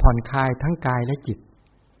มันจะผ่อนคลายทั้งกายและจิต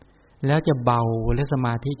แล้วจะเบาและสม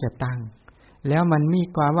าธิจะตั้งแล้วมันมี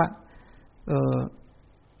ความว่า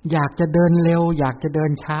อยากจะเดินเร็วอยากจะเดิ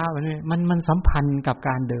นช้ามันสัมพันธ์กับก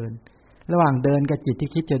ารเดินระหว่างเดินกับจิตที่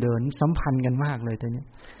คิดจะเดินสัมพันธ์กันมากเลยทีนี้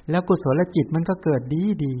แล้วกุศลจิตมันก็เกิด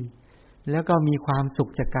ดีแล้วก็มีความสุ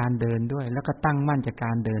ขจากการเดินด้วยแล้วก็ตั้งมั่นจากก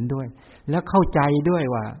ารเดินด้วยแล้วเข้าใจด้วย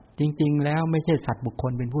ว่าจริงๆแล้วไม่ใช่สัตว์บุคค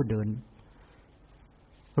ลเป็นผู้เดิน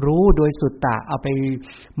รู้โดยสุตตะเอาไป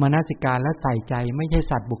มนสิการและใส่ใจไม่ใช่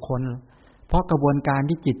สัตว์บุคคลเพราะกระบวนการ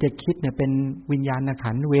ที่จิตจะคิดเนี่ยเป็นวิญญาณ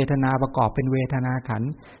ขันธ์เวทนาประกอบเป็นเวทนาขัน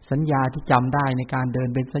ธ์สัญญาที่จำได้ในการเดิน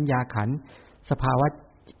เป็นสัญญาขันธ์สภาวะ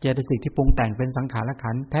เจตสิกที่ปรุงแต่งเป็นสังขาร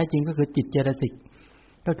ขันธ์แท้จริงก็คือจิตเจตสิก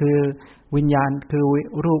ก็คือวิญญาณคือ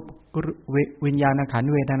รูปวิญญาณขันธ์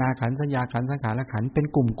เวทนาขันธ์สัญญาขันธ์สังขารขันธ์เป็น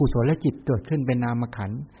กลุ่มกุศลจิตเกิดขึ้นเป็นนามขั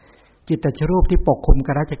นธ์จิตตชรูปที่ปกคลุมก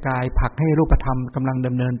ราชกายผลักให้รูปธรรมกำลังด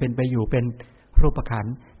ำเนินเป็นไปอยู่เป็นรูปขัน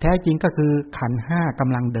ธ์แท้จริงก็คือขันธ์5ก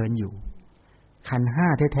ำลังเดินอยู่ขันธ์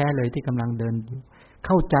5แท้ๆเลยที่กำลังเดินอยู่เ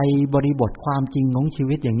ข้าใจบริบทความจริงของชี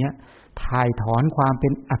วิตอย่างเนี้ยถ่ายถอนความเป็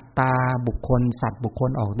นอัตตาบุคคลสัตว์บุคค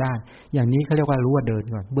ลออกได้อย่างนี้เขาเรียกว่ารู้ว่าเดิน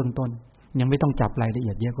ก่อนเบื้องต้นยังไม่ต้องจับรายละเอี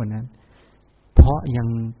ยดเยอะกว่านั้นเพราะยัง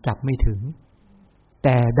จับไม่ถึงแ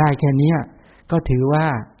ต่ได้แค่นี้ก็ถือว่า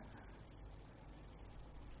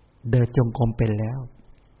เดินจงกรมเป็นแล้ว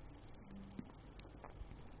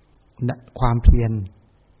ความเพียร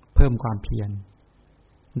เพิ่มความเพียร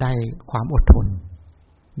ได้ความอดทน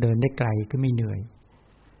เดินได้ไกลก็ไม่เหนื่อย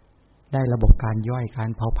ได้ระบบการย่อยการ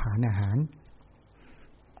เผาผลาญอาหาร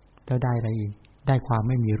แล้วได้อะไรอีกได้ความ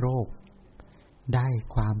ไม่มีโรคไ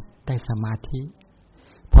ด้สมาธิ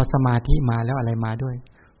พอสมาธิมาแล้วอะไรมาด้วย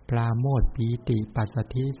ปราโมทย์ปีติปัสสัท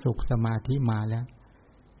ธิสุขสมาธิมาแล้ว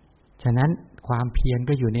ฉะนั้น ความเพียร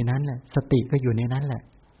ก็อยู่ในนั้นแหละสติก็อยู่ในนั้นแหละ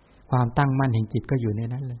ความตั้งมั่นแห่งจิตก็อยู่ใน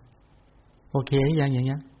นั้นเลยโอเคหรือยังอย่างเ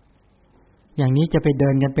งี้ยอย่างนี้จะไปเดิ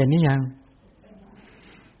นกันเป็นหรือยัง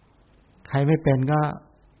ใครไม่เป็นก็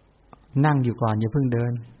นั่งอยู่ก่อนอย่าเพิ่งเดิ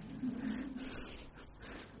น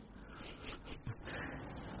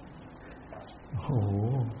โอ้โห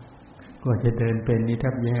กว่าจะเดินเป็นนี่แท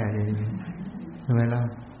บแย่เลยใช่ไหมล่ะ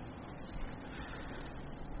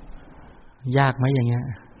ยากไหมอย่างเงี้ย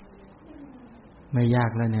ไม่ยา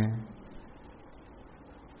กแล้วนะ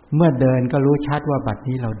เมื่อเดินก็รู้ชัดว่าบัด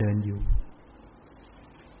นี้เราเดินอยู่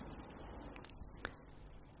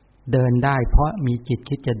เดินได้เพราะมีจิต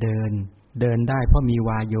คิดจะเดินได้เพราะมีว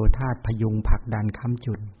ายโยธาตุพยุงผลักดันค้ำ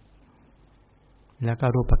จุนแล้วก็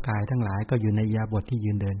รูปกายทั้งหลายก็อยู่ในอิริยาบถที่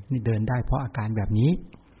ยืนเดินนี่เดินได้เพราะอาการแบบนี้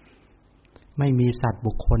ไม่มีสัตว์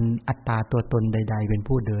บุคคลอัตตาตัวตนใดๆเป็น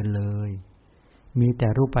ผู้เดินเลยมีแต่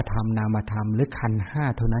รูปธรรมนามธรรมหรือขันธ์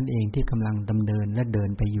5เท่านั้นเองที่กำลังดำเนินและเดิน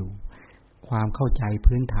ไปอยู่ความเข้าใจ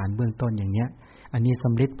พื้นฐานเบื้องต้นอย่างเนี้ยอันนี้ส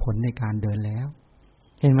ำลิดผลในการเดินแล้ว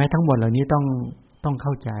เห็นไหมทั้งหมดเหล่านี้ต้องเ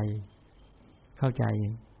ข้าใจ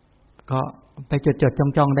ก็ไปจด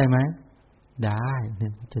จ้องได้ไหมได้เนี่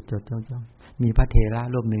ยจดจ้องมีพระเถระ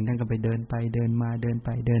รูปหนึ่งท่านก็ไปเดินไปเดินมาเดินไป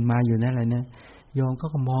เดินมาอยู่นั่นแหละเนี่ยโยมก็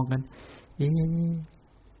มองกัน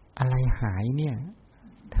อะไรหายเนี่ย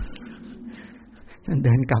ท่านเ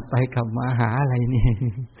ดินกลับไปกลับมาหาอะไรเนี่ย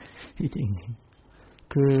จริง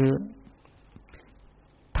คือ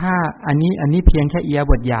ถ้าอันนี้เพียงแค่อิริยา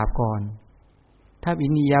บถหยาบก่อนถ้าอิ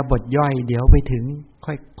ริยาบถย่อยเดี๋ยวไปถึง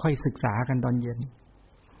ค่อยศึกษากันตอนเย็น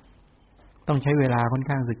ต้องใช้เวลาค่อน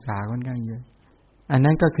ข้างศึกษาค่อนข้างเยอะอัน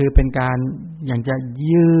นั้นก็คือเป็นการอย่างจะ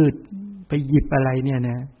ยืดไปหยิบอะไรเนี่ย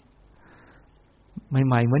นะใ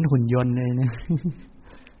หม่ๆเหมือนหุ่นยนต์เลยนะ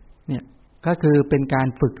เนี่ยก็คือเป็นการ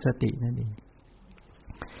ฝึกสตินั่นเอง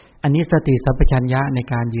อันนี้สติสัมปชัญญะใน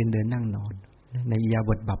การยืนเดินนั่งนอนในอิริยาบ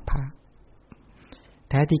ถบัพพะ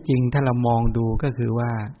แท้ที่จริงถ้าเรามองดูก็คือว่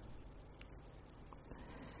า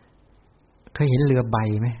เคยเห็นเรือใบ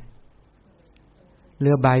ไหมเรื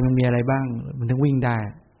อใบมันมีอะไรบ้างมันถึงวิ่งได้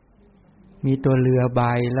มีตัวเรือใบ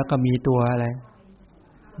แล้วก็มีตัวอะไร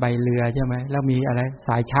ใบเรือใช่ไหมแล้วมีอะไรส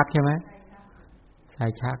ายชักใช่ไหมสา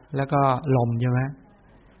ยชักแล้วก็ลมใช่ไหม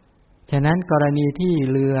ฉะนั้นกรณีที่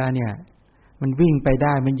เรือเนี่ยมันวิ่งไปไ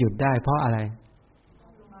ด้มันหยุดได้เพราะอะไร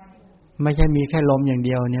ไม่ใช่มีแค่ลมอย่างเ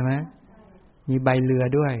ดียวเนี่ยไหมมีใบเรือ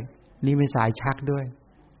ด้วยนี่มีสายชักด้วย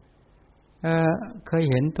เคย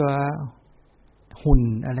เห็นตัวหุ่น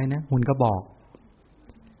อะไรนะหุ่นกระบอก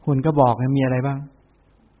มันมีอะไรบ้าง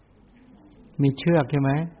มีเชือกใช่ไห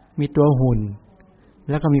มมีตัวหุ่น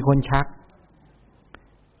แล้วก็มีคนชัก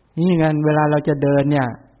นี่งั้นเวลาเราจะเดินเนี่ย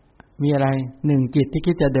มีอะไร1จิตที่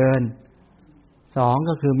คิดจะเดิน2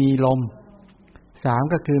ก็คือมีลม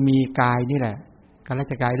3ก็คือมีกายนี่แหละกาย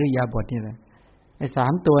กายหรืออิริยาบถนี่แหละไอ้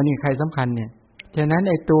3ตัวนี่ใครสำคัญเนี่ยฉะนั้น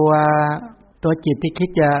ไอ้ตัวจิตที่คิด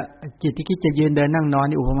จะยืนเดินนั่งนอน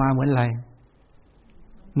นี่อุปมาเหมือนอะไร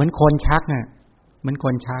เหมือนคนชักน่ะเหมือนค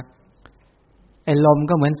นชักไอ้ลม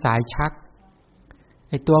ก็เหมือนสายชัก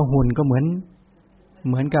ไอ้ตัวหุ่นก็เหมื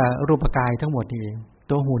อนกับรูปกายทั้งหมดนี่เอง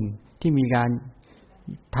ตัวหุ่นที่มีการ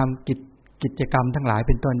ทำกิจกรรมทั้งหลายเ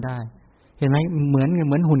ป็นต้นได้เห็นไหมเหมื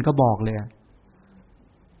อนหุ่นกระบอกเลย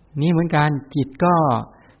นี่เหมือนกันจิต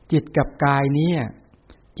กับกายนี้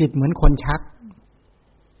จิตเหมือนคนชัก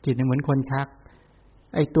จิตเหมือนคนชัก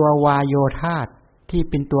ไอ้ตัววายโยธาตุที่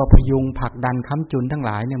เป็นตัวพยุงผลักดันค้ำจุนทั้งห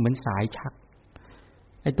ลายเนี่ยเหมือนสายชัก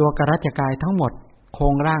ไอ้ตัวกรัจจกายทั้งหมดโคร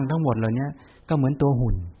งร่างทั้งหมดเหล่านี้ก็เหมือนตัว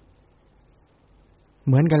หุ่นเ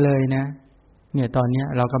หมือนกันเลยนะเนี่ยตอนนี้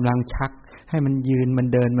เรากำลังชักให้มันยืนมัน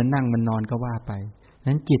เดินมันนั่งมันนอนก็ว่าไป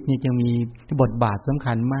นั้นจิตนี่จะมีบทบาทสำ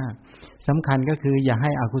คัญมากสำคัญก็คืออย่าใ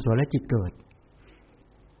ห้อกุศลจิตเกิด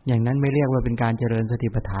อย่างนั้นไม่เรียกว่าเป็นการเจริญสติ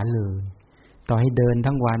ปัฏฐานเลยต่อให้เดิน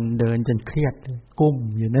ทั้งวันเดินจนเครียดก้ม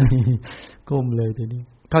อยู่นั่นก้มเลยทีนี้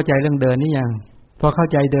เข้าใจเรื่องเดินนี่ยังพอเข้า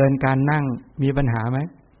ใจเดินการนั่งมีปัญหาไหม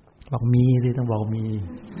บอกมีสิต้องบอกมี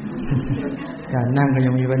การนั่งก็ยั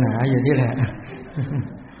งมีปัญหาอยู่ที่แหละ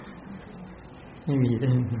ไม่มีได้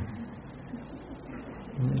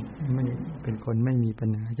ไม่เป็นคนไม่มีปัญ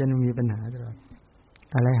หาฉันมีปัญหาตลอด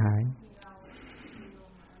อะไรหาย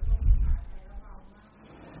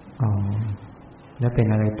อ๋อแล้วเป็น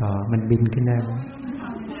อะไรต่อมันบินขึ้นได้ไหม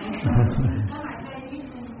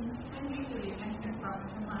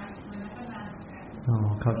อ๋อ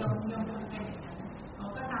เข้าใจ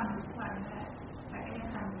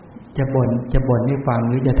จะบ่นให้ฟัง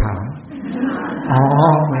หรือจะถามอ๋อ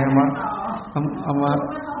แม่มาเอามา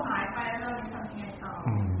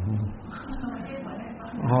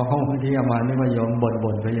อ๋อบางทีเอามานี่ก็ยอม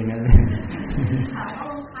บ่นไปอย่างนั้นเลย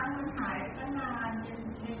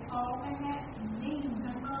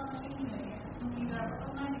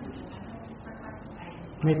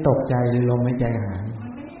ไม่ตกใจหรือลมหายใจหายมั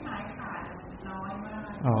นไม่ได้หายขาดน้อยมาก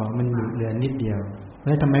อ๋อมันเหลือนิดเดียวแ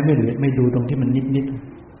ล้วทำไมไม่ดูตรงที่มันนิด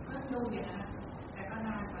ก็ดูอยู่นะแต่ก็น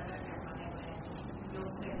านกว่าจะกลับมาแรงๆยก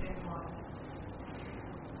เป็นหมด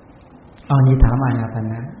อ๋อนี่ถามอานาปาน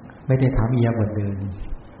นะไม่ได้ถามอิริยาบถเดิน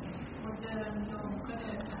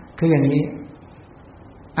คืออย่างนี้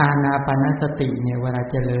อานาปานสติเนี่ยเวลา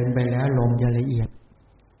เจริญไปแล้วลมจะละเอียด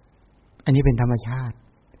อันนี้เป็นธรรมชาติ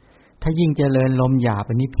ถ้ายิ่งเจริญลมหยาบ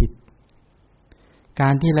อันนี้ผิดกา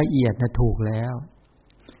รที่ละเอียดนะถูกแล้ว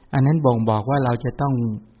อันนั้นบ่งบอกว่าเราจะต้อง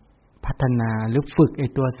พัฒนาหรือฝึกไอ้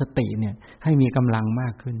ตัวสติเนี่ยให้มีกำลังมา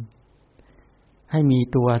กขึ้นให้มี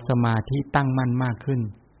ตัวสมาธิตั้งมั่นมากขึ้น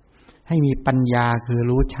ให้มีปัญญาคือ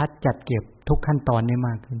รู้ชัดจัดเก็บทุกขั้นตอนได้ม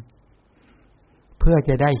ากขึ้นเพื่อจ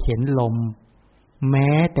ะได้เห็นลมแม้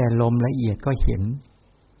แต่ลมละเอียดก็เห็น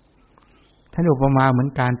ท่านอุปมาเหมือน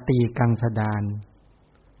การตีกังสดาล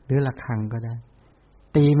หรือระฆังก็ได้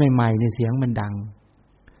ตีใหม่ๆในเสียงมันดัง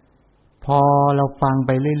พอเราฟังไ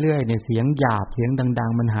ปเรื่อยๆเนี่ยเสียงหยาบเสียงดั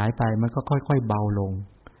งๆมันหายไปมันก็ค่อยๆเบาลง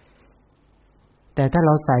แต่ถ้าเร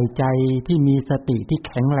าใส่ใจที่มีสติที่แ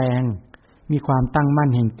ข็งแรงมีความตั้งมั่น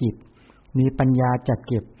แห่งจิตมีปัญญาจัด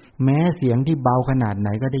เก็บแม้เสียงที่เบาขนาดไหน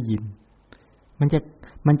ก็ได้ยิน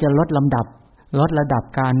มันจะลดระดับ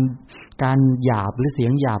การหยาบหรือเสีย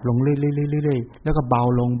งหยาบลงเรื่อยๆๆแล้วก็เบา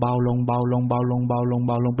ลงเบาลงเบาลงเบาลงเบาลงเ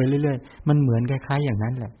บาลงไปเรื่อยๆมันเหมือนคล้ายๆอย่าง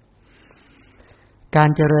นั้นแหละการ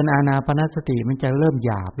เจริญอานาปานสติมันจะเริ่มห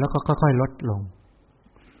ยาบแล้วก็ค่อยๆลดลง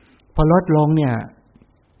พอลดลงเนี่ย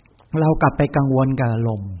เรากลับไปกังวลกับล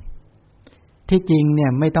มที่จริงเนี่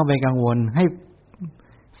ยไม่ต้องไปกังวลให้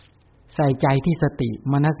ใส่ใจที่สติ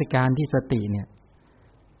มนสิการที่สติเนี่ย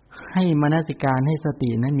ให้มนสิการให้สติ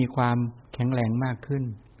นั้นมีความแข็งแรงมากขึ้น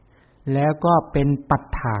แล้วก็เป็นปัฏ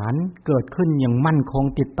ฐานเกิดขึ้นอย่างมั่นคง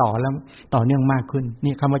ติดต่อแล้วต่อเนื่องมากขึ้น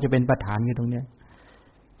นี่คำว่าจะเป็นปัฏฐานคือตรงนี้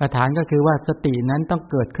ปัฏฐานก็คือว่าสตินั้นต้อง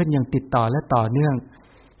เกิดขึ้นอย่างติดต่อและต่อเนื่อง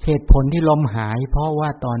เหตุผลที่ลมหายเพราะว่า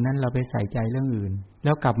ตอนนั้นเราไปใส่ใจเรื่องอื่นแ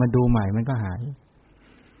ล้วกลับมาดูใหม่มันก็หาย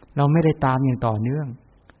เราไม่ได้ตามอย่างต่อเนื่อง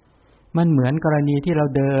มันเหมือนกรณีที่เรา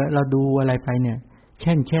ดูอะไรไปเนี่ย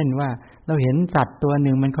เช่นว่าเราเห็นสัตว์ตัวห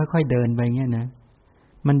นึ่งมันค่อยๆเดินไปเงี้ยนะ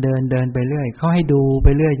มันเดินไปเรื่อยเขาให้ดูไป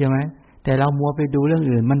เรื่อยใช่ไหมแต่เรามัวไปดูเรื่อง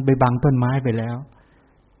อื่นมันไปบังต้นไม้ไปแล้ว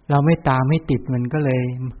เราไม่ตามไม่ติดมันก็เลย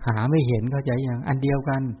หาไม่เห็นเข้าใจอย่างอันเดียว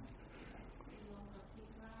กัน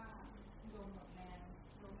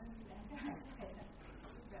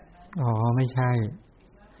อ๋อไม่ใช่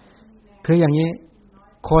คืออย่างนี้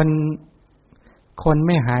คนไ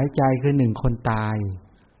ม่หายใจคือหนึ่งคนตาย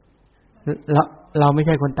เราไม่ใ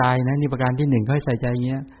ช่คนตายนะนี่ประการที่หนึ่งเขาให้ใส่ใจอย่างเ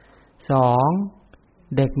งี้ยสอง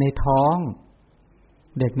เด็กในท้อ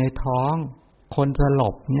งคนสล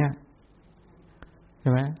บเนี่ยใ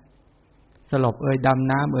ช่ไหมสลบด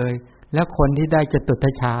ำน้ำแล้วคนที่ได้จตุต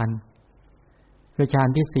ฌานคือฌาน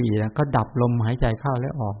ที่สี่แล้วก็ดับลมหายใจเข้าแล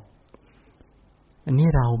ะออกอันนี้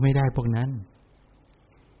เราไม่ได้พวกนั้น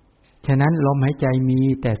ฉะนั้นลมหายใจมี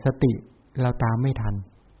แต่สติเราตามไม่ทัน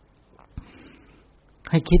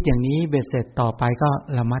ให้คิดอย่างนี้เบ็ดเสร็จต่อไปก็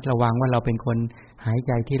ระมัดระวังว่าเราเป็นคนหายใ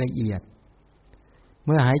จที่ละเอียดเ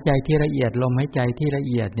มื่อหายใจที่ละเอียดลมหายใจที่ละ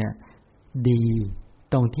เอียดเนี่ยดี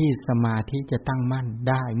ตรงที่สมาธิจะตั้งมั่น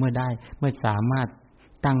ได้เมื่อสามารถ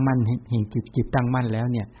ตั้งมั่นแห่งจิตตั้งมั่นแล้ว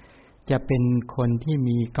เนี่ยจะเป็นคนที่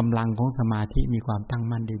มีกำลังของสมาธิมีความตั้ง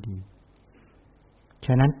มั่นได้ดีฉ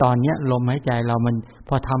ะนั้นตอนนี้ลมหายใจเรามันพ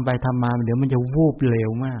อทำไปทำมาเดี๋ยวมันจะวูบเร็ว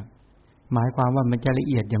มากหมายความว่ามันจะละ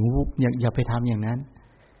เอียดอย่างวูบอย่าไปทำอย่างนั้น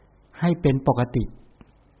ให้เป็นปกติ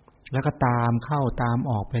แล้วก็ตามเข้าตาม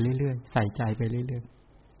ออกไปเรื่อยๆใส่ใจไปเรื่อย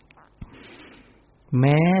ๆแ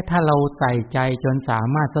ม้ถ้าเราใส่ใจจนสา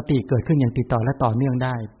มารถสติเกิดขึ้นอย่างติดต่อและต่อเนื่องไ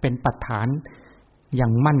ด้เป็นปัฏฐานอย่า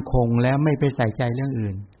งมั่นคงแล้วไม่ไปใส่ใจเรื่อง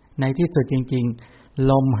อื่นในที่สุดจริงๆ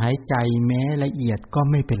ลมหายใจแม้ละเอียดก็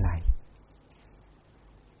ไม่เป็นไร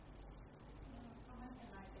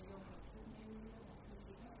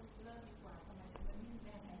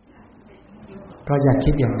ก็อย่า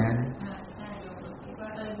คิดอย่างนั้น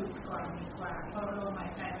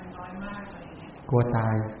กลัวตา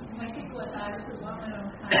ยไม่ใช่กลัวตายรู้สึกว่ามันร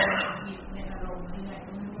ำคาญจิตในอารมณ์นี่ไง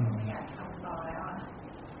ก็ไม่อยากทำต่อแล้ว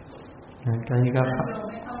อ่ะตอนนี้ก็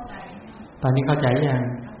ตอนนี้เข้าใจยัง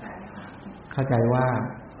เข้าใจว่า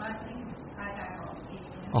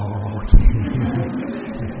อ๋อโอเค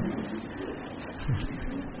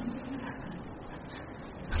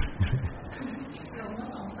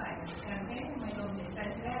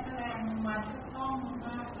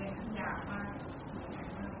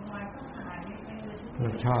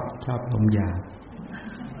ชอบลมหยาบ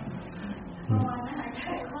หายใจ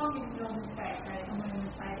เข้ายังลมแปลกใจทำไมมัน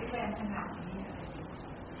ไปได้แรงขนาดนี้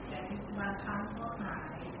แต่มา ละครั้งก็หา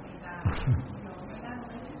ยไปได้โยมก็นั่ง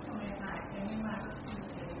ทำไมหายไปไม่มา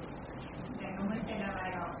แต่ก็ไม่เป็นอะไร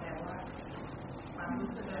หรอกแต่ว่าความรู้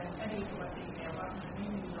สึกเลยก็ดีปกติแต่ว่ามันไม่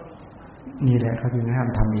มีลมนี่แหละเขาจึงห้าม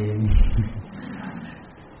ทำเอง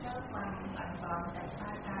เจ้าความสั่งสอนจากพระ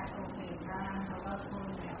อาจารย์องค์อื่นบ้างเขาก็พูด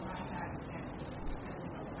แบบว่าการ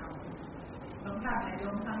สมศักดิ์แต่โย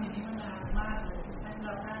มทำอย่างนี้มานานมากเลยท่านเร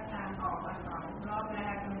าพระอาจารย์ออกมาสอนรอบแร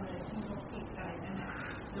กเลยที่ยกติดอะไรนั่นแหละ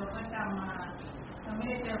โยมก็จำมาเราไม่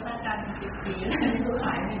ได้เจอพระอาจารย์10 ปีแล้วรู้ห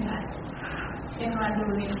ายไปไหนเช่นมาดู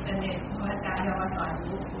ในอินเทอร์เน็ตพระอาจารย์เรามาสอน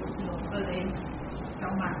โยมก็เลยก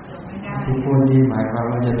ำหมัดโยมไม่ได้ที่พูดนี้หมายความ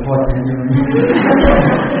ว่าจะโทษฉันยังไง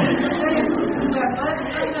แบบว่า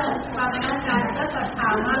ถ้าเกิดฟังอาจารย์ก็ศรัทธา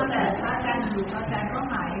มากแต่ถ้าอาจารย์อยู่อาจารย์ก็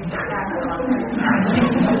หายจากการสอน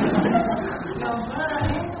โยมก็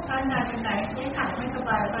อาจารย์เป็นไหนไม่ขัดไม่สบ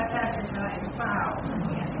ายอาจารย์เป็นอะไรหรือเปล่า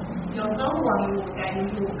โยมก็ห่วงอยู่แต่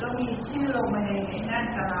อยู่ก็มีชื่อลงมาในนั่น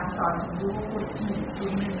ตารางสอนดูคุณห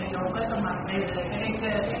นึ่งโยมก็สมัครไปเลยก็ได้เจ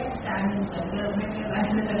ออาจารย์เหมือนเดิมไม่เป็นไร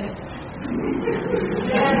เลยเ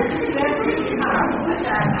รื่องที่ข่าวอาจ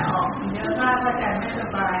ารย์ออกเยอะมากอาจารย์ไม่ส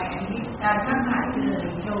บายอันนี้การท่านหายไปเลย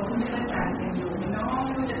โยมไม่ได้อาจารย์ยังอยู่น้องไ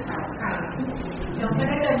ม่รู้จะถามใครโยมไม่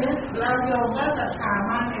ได้เลยนึกแล้วโยมก็ศรัทธา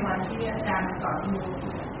มากในวันที่อาจารย์สอน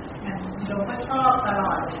โยมก็ชอบตล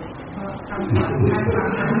อดเลยคำสอนการฟั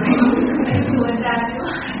งไม่ดูอาจารย์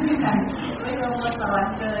ด้วยกันไม่โยมมาสอน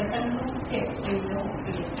เลยตั้ง7 ปีแล้ว6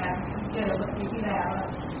 ปีกันเจอเมื่อปีที่แล้ว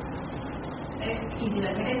กี่เดือ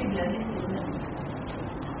นไม่ได้เดือนที่สุดหนึ่ง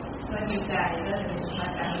ก็ดีใจเลยอา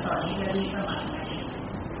จารย์สอนที่จะรีบสมัคร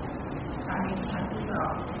ครั้งนี้ครั้งที่2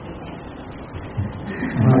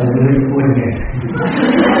ไม่พูดไง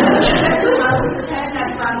แค่จัด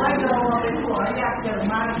ฟังว่าโยมเป็นหัวอยากเจอ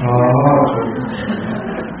มาก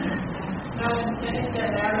เราจะได้เจอ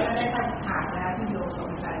แล้วก็ได้คำถามแล้วที่โยมส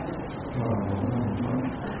งสัย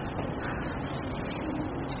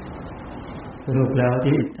สรุปแล้ว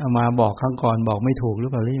ที่เอามาบอกครั้งก่อนบอกไม่ถูกหรือ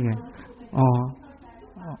เปล่าหรือยังไงอ๋อ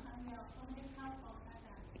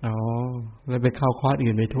แล้วไปเข้าคอร์ส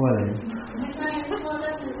อื่นไปทั่วเลยไม่ใช่เพราะ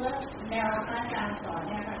ก็คือว่าแนวอาจารย์สอนเ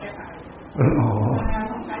นี่ยเขาจะไปแนว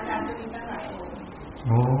ของอาจารย์จะมีตั้งหลาย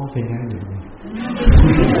องค์เป็นงั้นอยู่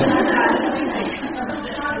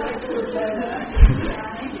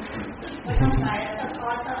ไม่ต้องใส่แต่คอ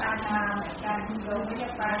ร์สต้องอ่านมาเหมือนกันโยมไม่ได้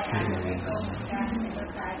ไปอ่านเลยโยมเหมือนกันเป็นภา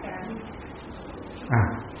ษาการ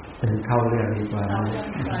เป็นเข้าเรื่องดีกว่า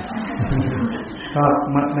ก็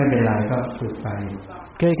ไม่เป็นไรก็ฝึกไป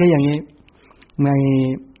แค่อย่างนี้ใน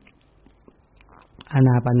อาน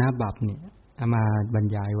าปานบัพเนี่ยเอามาบรร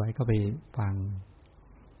ยายไว้ก็ไปฟัง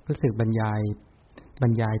รู้สึกบรรยาย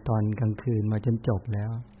ตอนกลางคืนมาจนจบแล้ว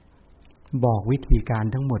บอกวิธีการ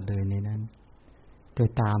ทั้งหมดเลยในนั้นโดย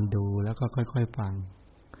ตามดูแล้วก็ค่อยๆฟัง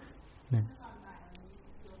นะ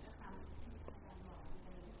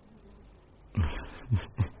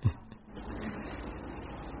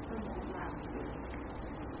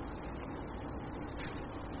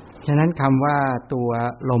ฉะนั้นคำว่าตัว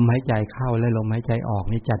ลมหายใจเข้าและลมหายใจออก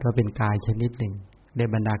นี่จัดว่าเป็นกายชนิดหนึ่งใน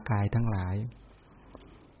บรรดากายทั้งหลาย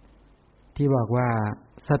ที่บอกว่า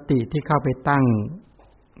สติที่เข้าไปตั้ง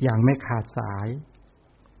อย่างไม่ขาดสาย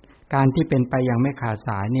การที่เป็นไปอย่างไม่ขาดส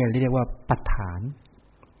ายเนี่ยเรียกว่าปัฏฐาน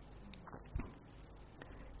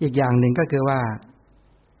อีกอย่างหนึ่งก็คือว่า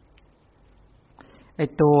ไอ้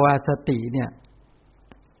ตัวสติเนี่ย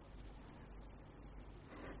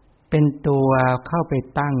เป็นตัวเข้าไป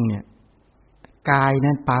ตั้งเนี่ยกาย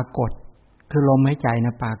นั้นปรากฏคือลมหายใจน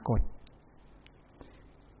ะปรากฏ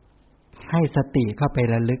ให้สติเข้าไป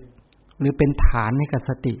ระลึกหรือเป็นฐานให้กับ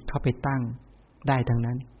สติเข้าไปตั้งได้ทั้ง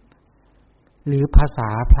นั้นหรือภาษา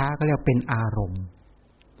พระก็เรียกเป็นอารมณ์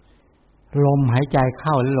ลมหายใจเ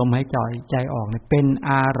ข้าและลมหายใจออกเนี่ยเป็น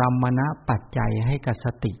อารัมมณปัจจัยให้กับส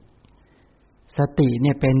ติเ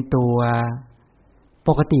นี่ยเป็นตัวป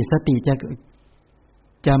กติสติ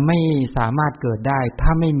จะไม่สามารถเกิดได้ถ้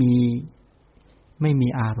าไม่มี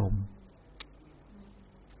อารมณ์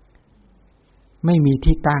ไม่มี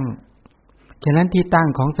ที่ตั้งฉะนั้นที่ตั้ง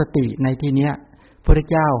ของสติในที่เนี้ยพระ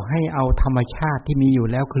เจ้าให้เอาธรรมชาติที่มีอยู่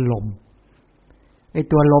แล้วคือลมไอ้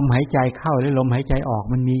ตัวลมหายใจเข้าและลมหายใจออก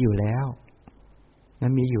มันมีอยู่แล้วนั้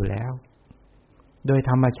นมีอยู่แล้วโดย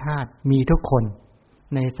ธรรมชาติมีทุกคน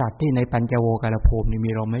ในสัตว์ที่ในปัญจโวการภูมิ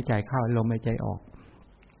มีลมหายใจเข้าและลมหายใจออก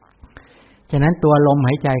ฉะนั้นตัวลมห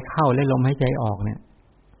ายใจเข้าและลมหายใจออกเนี่ย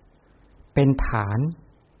เป็นฐาน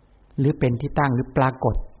หรือเป็นที่ตั้งหรือปราก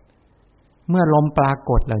ฏเมื่อลมปรา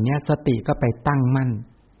กฏเหล่านี้สติก็ไปตั้งมั่น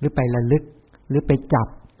หรือไประลึกหรือไปจับ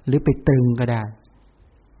หรือไปตรึงก็ได้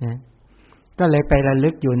นะก็เลยไประลึ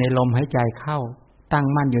กอยู่ในลมหายใจเข้าตั้ง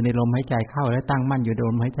มั่นอยู่ในลมหายใจเข้าและตั้งมั่นอยู่ในล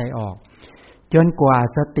มหายใจออก จนกว่า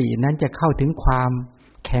สตินั้นจะเข้าถึงความ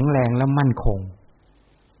แข็งแรงและมั่นคง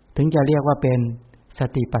ถึงจะเรียกว่าเป็นส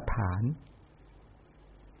ติปัฏฐาน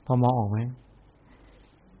พอมองออกไหม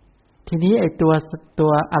ทีนี้ไอ้ตั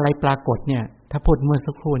วอะไรปรากฏเนี่ยถ้าพูดเมื่อ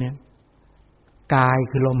สักครู่เนี่ยกาย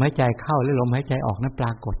คือลมหายใจเข้าและลมหายใจออกนั้นปร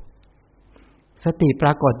ากฏสติปร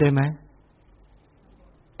ากฏด้วยไหม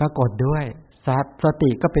ปรากฏด้วยสติ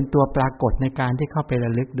ก็เป็นตัวปรากฏในการที่เข้าไปร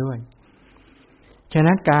ะลึกด้วยฉะ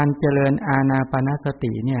นั้นการเจริญอานาปานส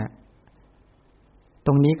ติเนี่ยต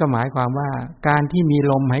รงนี้ก็หมายความว่าการที่มี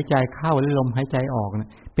ลมหายใจเข้าและลมหายใจออก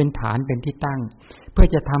เป็นฐานเป็นที่ตั้งเพื่อ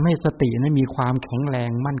จะทำให้สตินั้นมีความแข็งแรง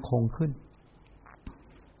มั่นคงขึ้น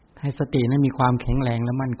ให้สตินั้นมีความแข็งแรงแล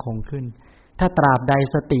ะมั่นคงขึ้นถ้าตราบใด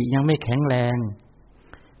สติยังไม่แข็งแรง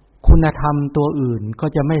คุณธรรมตัวอื่นก็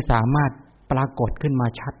จะไม่สามารถปรากฏขึ้นมา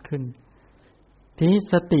ชัดขึ้นทีนี้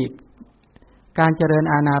สติการเจริญ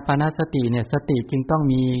อานาปานสติเนี่ยสติจึงต้อง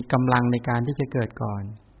มีกำลังในการที่จะเกิดก่อน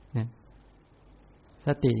นะส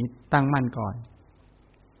ติตั้งมั่นก่อน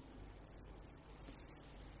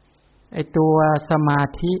ไอ้ตัวสมา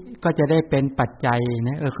ธิก็จะได้เป็นปัจจัยน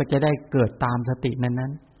ะก็จะได้เกิดตามสตินั้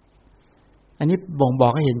นๆอันนี้บ่งบอ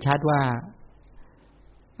กให้เห็นชัดว่า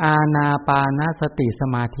อานาปานสติส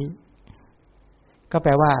มาธิก็แป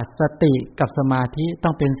ลว่าสติกับสมาธิต้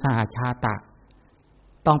องเป็นสหชาตะ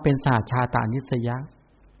ต้องเป็นสหชาตานิสยะ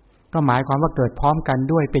ก็หมายความว่าเกิดพร้อมกัน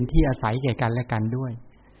ด้วยเป็นที่อาศัยแก่กันและกันด้วย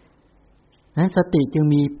นั้นสติจึ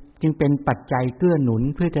งเป็นปัจจัยเกื้อหนุน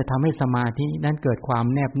เพื่อจะทำให้สมาธินั้นเกิดความ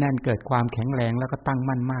แนบแน่นเกิดความแข็งแรงแล้วก็ตั้ง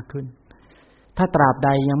มั่นมากขึ้นถ้าตราบใด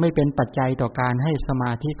ยังไม่เป็นปัจจัยต่อการให้สม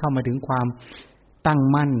าธิเข้ามาถึงความตั้ง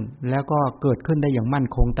มั่นแล้วก็เกิดขึ้นได้อย่างมั่น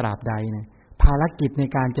คงตราบใดเนี่ยภารกิจใน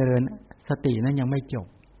การเจริญสตินั้นยังไม่จบ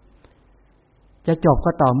จะจบ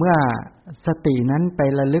ก็ต่อเมื่อสตินั้นไป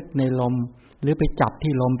ระลึกในลมหรือไปจับ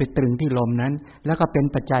ที่ลมไปตรึงที่ลมนั้นแล้วก็เป็น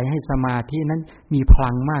ปัจจัยให้สมาธินั้นมีพลั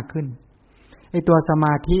งมากขึ้นไอ้ตัวสม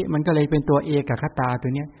าธิมันก็เลยเป็นตัวเอกคตาตั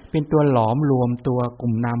วนี้เป็นตัวหลอมรวมตัวก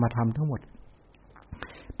ลุ่มนามธรรมทั้งหมด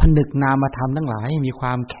ผนึกนามธรรมทั้งหลายให้มีคว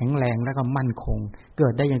ามแข็งแรงและก็มั่นคงเกิ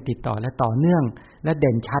ดได้อย่างติดต่อและต่อเนื่องและเ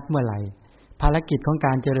ด่นชัดเมื่อไหร่ภารกิจของก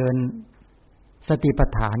ารเจริญสติปัฏ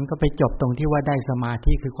ฐานก็ไปจบตรงที่ว่าได้สมา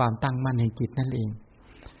ธิคือความตั้งมั่นแห่งจิตนั่นเอง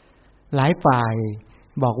หลายฝ่าย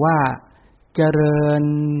บอกว่าเจริญ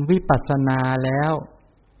วิปัสสนาแล้ว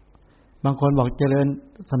บางคนบอกเจริญ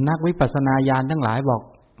สำนักวิปัสสนาญาณทั้งหลายบอก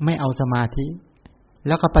ไม่เอาสมาธิแ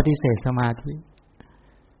ล้วก็ปฏิเสธสมาธิ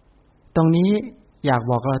ตรงนี้อยาก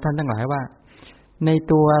บอกเราท่านทั้งหลายว่าใน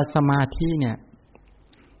ตัวสมาธิเนี่ย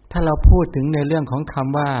ถ้าเราพูดถึงในเรื่องของค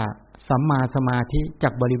ำว่าสัมมาสมาธิจั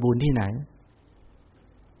กบริบูรณ์ที่ไหน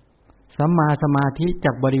สัมมาสมาธิ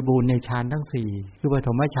จักบริบูรณ์ในฌานทั้ง4คือปฐ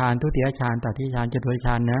มฌานทุติยฌานตติยฌานจตุตฌ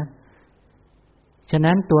านนะฉะ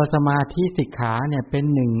นั้นตัวสมาธิสิกขาเนี่ยเป็น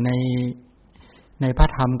หนึ่งในพระ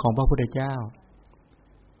ธรรมของพระพุทธเจ้า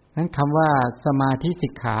นั้นคำว่าสมาธิสิ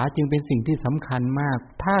กขาจึงเป็นสิ่งที่สำคัญมาก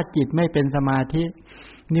ถ้าจิตไม่เป็นสมาธิ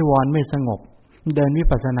นิวรณ์ไม่สงบเดินวิ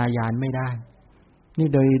ปัสสนาญาณไม่ได้นี่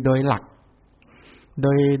โดยหลัก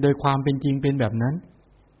โดยความเป็นจริงเป็นแบบนั้น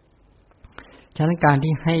ฉะนั้นการ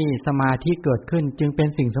ที่ให้สมาธิเกิดขึ้นจึงเป็น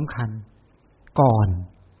สิ่งสำคัญก่อน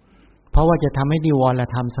เพราะว่าจะทำให้นิวร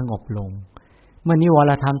ธรรมสงบลงเมื่อนิว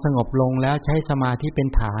รธรรมสงบลงแล้วใช้สมาธิเป็น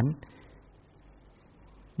ฐาน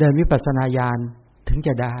เดินวิปัสสนาญาณถึงจ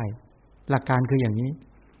ะได้หลักการคืออย่างนี้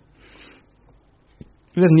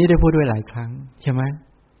เรื่องนี้ได้พูดด้วยหลายครั้งใช่ไหม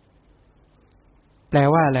แปล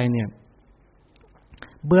ว่าอะไรเนี่ย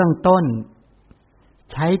เบื้องต้น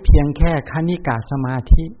ใช้เพียงแค่คณิกะสมา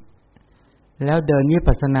ธิแล้วเดินวิ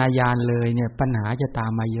ปัสสนาญาณเลยเนี่ยปัญหาจะตา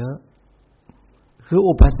มมาเยอะคือ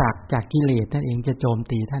อุปสรรคจากกิเลสนั่นเองจะโจม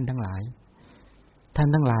ตีท่านทั้งหล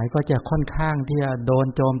ายก็จะค่อนข้างที่จะโดน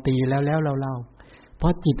โจมตีแล้วเราเพรา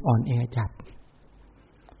ะจิตอ่อนแอจัด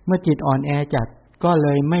เมื่อจิตอ่อนแอจัดก็เล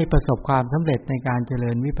ยไม่ประสบความสำเร็จในการเจริ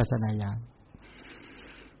ญวิปัสสนาญาณ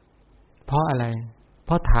เพราะอะไรเพ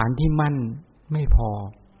ราะฐานที่มั่นไม่พอ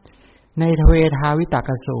ในทเวทาวิตก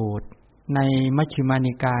สูตรในมัชฌิมา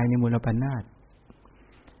นิกายในมูลปัญนาถ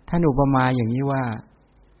ท่านอุปมาอย่างนี้ว่า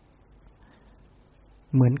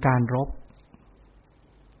เหมือนการรบ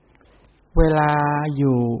เวลาอ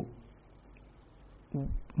ยู่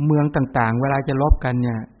เมืองต่างๆเวลาจะรบกันเ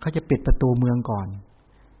นี่ยเขาจะปิดประตูเมืองก่อน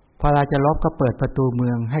พอเราจะรบก็เปิดประตูเมื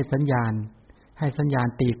องให้สัญญาณ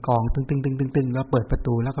ตีกลองตึงๆๆๆแล้วเปิดประ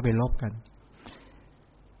ตูแล้วก็ไปรบกัน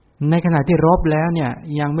ในขณะที่รบแล้วเนี่ย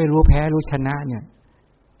ยังไม่รู้แพ้รู้ชนะเนี่ย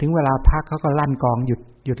ถึงเวลาพักเขาก็ลั่นกลองห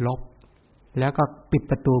ยุดรบแล้วก็ปิด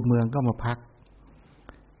ประตูเมืองก็มาพัก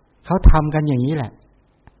เขาทำกันอย่างนี้แหละ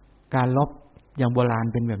การรบอย่างโบราณ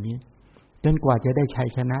เป็นแบบนี้จนกว่าจะได้ชัย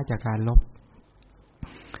ชนะจากการรบ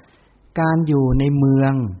การอยู่ในเมือ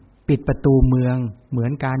งปิดประตูเมืองเหมือ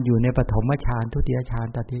นการอยู่ในปฐมฌานทุติยฌาน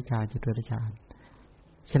ตติยฌานจตุตฌาน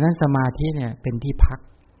ฉะนั้นสมาธิเนี่ยเป็นที่พัก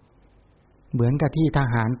เหมือนกับที่ท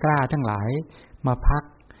หารกล้าทั้งหลายมาพัก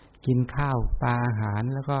กินข้าวปลาอาหาร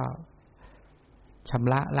แล้วก็ช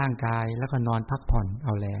ำระร่างกายแล้วก็นอนพักผ่อนเอ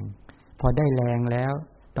าแรงพอได้แรงแล้ว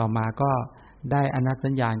ต่อมาก็ได้อนัตสั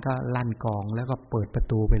ญญาณก็ลั่นกองแล้วก็เปิดประ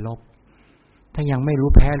ตูไปรบถ้ายังไม่รู้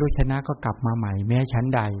แพ้รู้ชนะก็กลับมาใหม่แม้ชั้น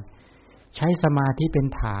ใดใช้สมาธิเป็น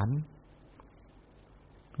ฐาน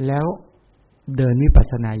แล้วเดินวิปัส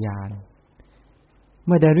สนาญาณเ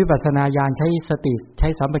มื่อเดินวิปัสสนาญาณใช้สติใช้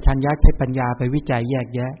สัมปชัญญะใช้ปัญญาไปวิจัยแยก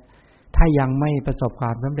แยะถ้ายังไม่ประสบคว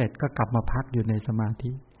ามสำเร็จก็กลับมาพักอยู่ในสมา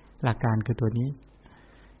ธิหลักการคือตัวนี้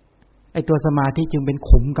ไอ้ตัวสมาธิจึงเป็น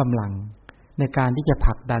ขุมกำลังในการที่จะผ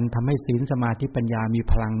ลักดันทำให้ศีลสมาธิปัญญามี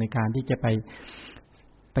พลังในการที่จะไ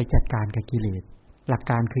ปจัดการกับกิเลสหลัก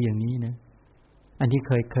การคืออย่างนี้นะอันนี้เ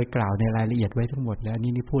คยกล่าวในรายละเอียดไว้ทั้งหมดแล้ว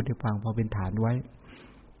นี่พูดให้ฟังพอเป็นฐานไว้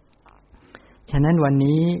ฉะนั้นวัน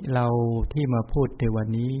นี้เราที่มาพูดในวัน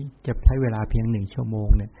นี้จะใช้เวลาเพียง1ชั่วโมง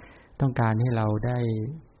เนี่ยต้องการให้เราได้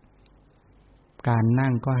การนั่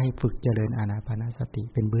งก็ให้ฝึกเจริญอานาปานสติ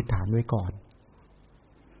เป็นพื้นฐานไว้ก่อน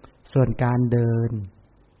ส่วนการเดิน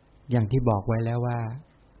อย่างที่บอกไว้แล้วว่า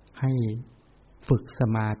ให้ฝึกส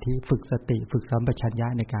มาธิฝึกสติฝึกสัมปชัญญะ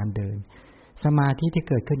ในการเดินสมาธิที่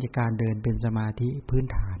เกิดขึ้นจากการเดินเป็นสมาธิพื้น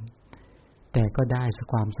ฐานแต่ก็ได้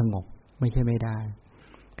ความสงบไม่ใช่ไม่ได้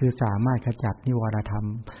คือสามารถขจัดนิวรธรรม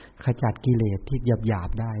ขจัดกิเลสที่หยาบ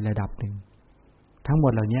ๆได้ระดับหนึ่งทั้งหม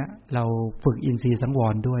ดเหล่านี้เราฝึกอินทรีย์สังว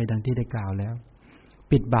รด้วยดังที่ได้กล่าวแล้ว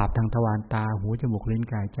ปิดบาปทางทวารตาหูจมูกลิ้น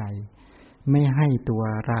กายใจไม่ให้ตัว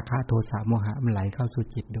ราคะโทสะโมหะมันไหลเข้าสู่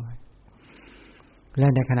จิตด้วยและ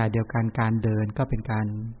ในขณะเดียวกันการเดินก็เป็นการ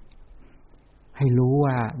ให้รู้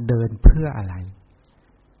ว่าเดินเพื่ออะไร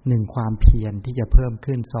1ความเพียรที่จะเพิ่ม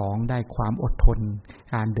ขึ้น2ได้ความอดทน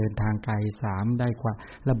การเดินทางไกล3ได้ความ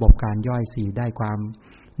ระบบการย่อย4ได้ความ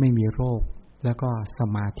ไม่มีโรคแล้วก็ส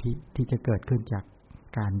มาธิที่จะเกิดขึ้นจาก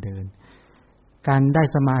การเดินการได้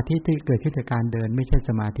สมาธิที่เกิดขึ้นจากการเดินไม่ใช่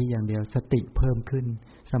สมาธิอย่างเดียวสติเพิ่มขึ้น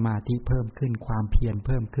สมาธิเพิ่มขึ้นความเพียรเ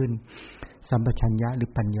พิ่มขึ้นสัมปชัญญะหรือ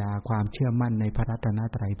ปัญญาความเชื่อมั่นในพระรัตน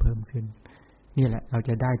ตรัยเพิ่มขึ้นนี่แหละเราจ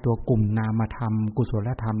ะได้ตัวกลุ่มนามธรรมกุศล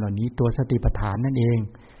ธรรมเหล่านี้ตัวสติปัฏฐานนั่นเอง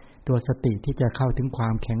ตัวสติที่จะเข้าถึงควา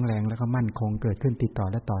มแข็งแรงแล้วก็มั่นคงเกิดขึ้นติดต่อ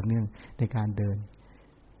และต่อเนื่องในการเดิน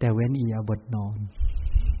แต่เว้นอิริยาบถนอน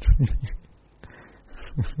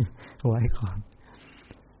ไว้ก่อน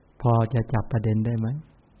พอจะจับประเด็นได้ไหม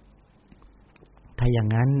ถ้าอย่าง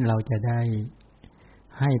นั้นเราจะได้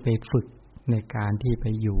ให้ไปฝึกในการที่ไป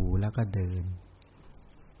อยู่แล้วก็เดิน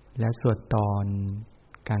แล้วส่วนตอน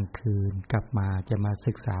กลางคืนกลับมาจะมา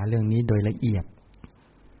ศึกษาเรื่องนี้โดยละเอียด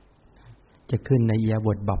จะขึ้นในอิริยาบ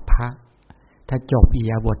ถบัพพะถ้าจบอิริ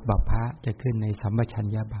ยาบถบัพพะจะขึ้นในสัมปชัญ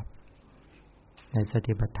ญะบัพในส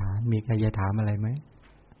ติปัฏฐานมีใครจะถามอะไรไหม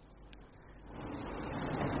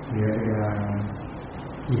เหลือเวลา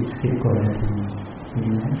อีก10 กว่านาทีมี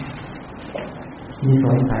ไหมมีส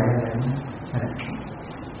งสัยอะไรไหม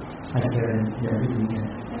อาจารย์อย่าไปยิงเนี่ย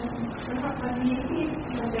สำหรับวันนี้ที่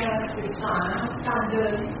เราจะศึกษาการเดิ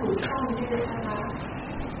นที่ถูกต้องนี่นะคะ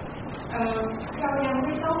เรายังไ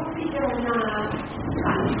ม่ต้องพิจารณา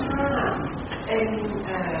ขันธ์5เป็น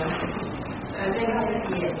ในรายละ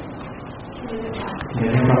เอียดใช่ไหมคะเดี๋ย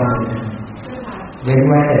วให้เราเว้น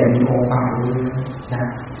ไว้แต่มีองค์ความรู้นะ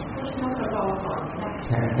ต้องรอก่อนใ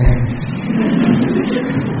ช่ใน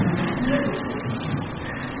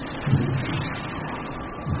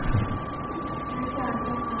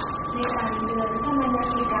การเดินถ้ามัน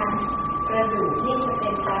มีการกระดูกนี่จะเป็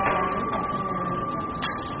นกายวิปัสสนา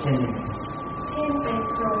เช่นเป็น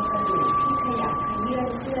โครงกระดูกที่ขยับขยื่น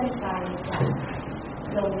เคลื่อนไปจาก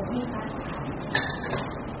ลมที่พัด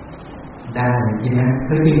ได้จริงนะ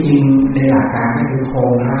คือจริงๆในหลักการนี่คือโคร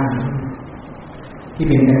งร่างที่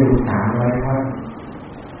เป็นกระดูก300 ท่อน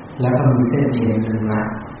แล้วก็มีเส้นเอ็น1 ลัก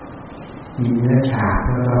มีเนื้อฉาบแ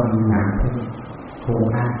ล้วก็มีหนังโครง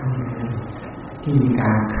ร่างที่มีก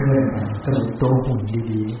ารเคลื่อนก็มีตัวหุ่น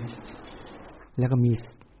ดีๆแล้วก็มี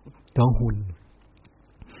ตัว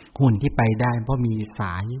หุ่นที่ไปได้เพราะมีส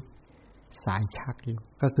ายชักอยู่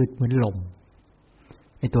ก็คือเหมือนลม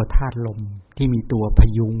ไอตัวธาตุลมที่มีตัวพ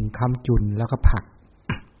ยุงค้ำจุนแล้วก็ผลัก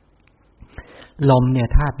ลมเนี่ย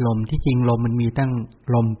ธาตุลมที่จริงลมมันมีตั้ง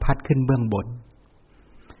ลมพัดขึ้นเบื้องบน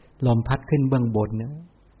ลมพัดขึ้นเบื้องบนเนี่ย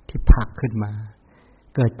ที่ผลักขึ้นมา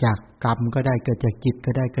เกิดจากกรรมก็ได้เกิดจากจิต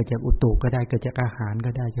ก็ได้เกิดจากอุตุก็ได้เกิดจากอาหารก็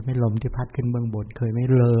ได้จะไม่ลมที่พัดขึ้นเบื้องบนเคยไม่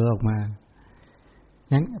เลอออกมา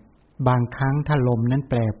นั้นบางครั้งถ้าลมนั้น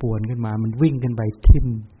แปรปรวนขึ้นมามันวิ่งขึ้นไปทิ่ม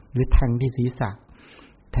หรือแทงที่ศีรษะ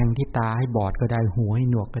แทงที่ตาให้บอดก็ได้หูให้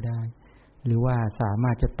หนวกก็ได้ หรือว่าสาม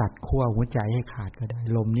ารถจะตัดขั้วหัวใจให้ขาดก็ได้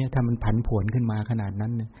ลมเนี่ยถ้ามันผันผวนขึ้นมาขนาดนั้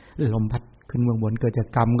นเนี่ยลมพัดขึ้นเบื้องบนเกิดจาก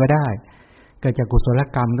กรรมก็ได้เกิดจากกุศล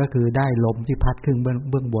กรรมก็คือได้ลมที่พัดขึ้นเ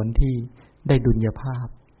บื้องบนที่ได้ดุลยภาพ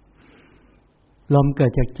ลมเกิ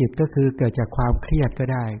ดจากจิตก็คือเกิดจากความเครียดก็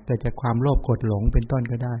ได้เกิดจากความโลภโกรธหลงเป็นต้น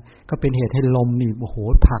ก็ได้ก็เป็นเหตุให้ลมนี่โอ้โห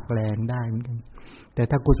ผลักแรงได้เหมือนกันแต่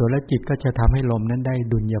ถ้ากุศลจิตก็จะทำให้ลมนั้นได้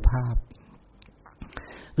ดุลยภาพ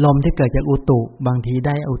ลมที่เกิดจากอุตุบางทีไ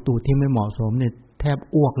ด้อุตุที่ไม่เหมาะสมเนี่ยแทบ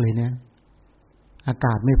อ้วกเลยนะอาก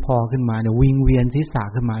าศไม่พอขึ้นมาเนี่ยวิงเวียนศีรษะ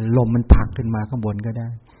ขึ้นมาลมมันผลักขึ้นมาข้างบนก็ได้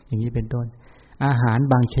อย่างนี้เป็นต้นอาหาร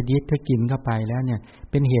บางชนิดถ้ากินเข้าไปแล้วเนี่ย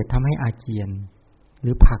เป็นเหตุทำให้อาเจียนห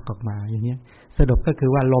รือผลักออกมาอย่างนี้สรุปก็คื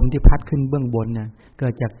อว่าลมที่พัดขึ้นเบื้องบนเนี่ยเกิ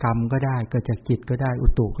ดจากกรรมก็ได้เกิดจากจิตก็ได้อุ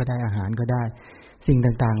ตุก็ได้อาหารก็ได้สิ่ง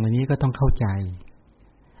ต่างๆเหล่านี้ก็ต้องเข้าใจ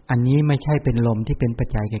อันนี้ไม่ใช่เป็นลมที่เป็นปัจ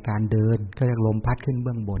จัยแก่การเดินก็เรียกลมพัดขึ้นเ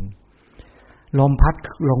บื้องบนลมพัด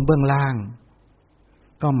ลงเบื้องล่าง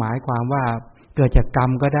ก็หมายความว่าเกิดจากกรรม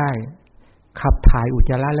ก็ได้ขับถ่ายอุจ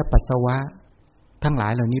จาระและปัสสาวะทั้งหลา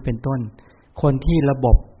ยเหล่านี้เป็นต้นคนที่ระบ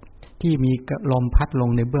บที่มีลมพัดลง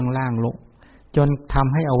ในเบื้องล่างลงจนท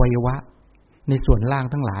ำให้อวัยวะในส่วนล่าง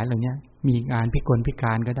ทั้งหลายเหล่านี้มีอาการพิกลพิก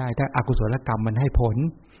ารก็ได้ถ้าอกุศลกรรมมันให้ผล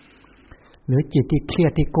หรือจิตที่เครีย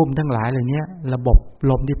ดที่กุ้มทั้งหลายเหล่านี้ระบบ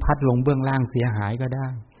ลมที่พัดลงเบื้องล่างเสียหายก็ได้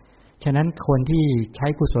ฉะนั้นคนที่ใช้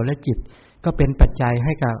กุศลจิตก็เป็นปัจจัยใ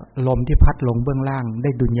ห้กับลมที่พัดลงเบื้องล่างได้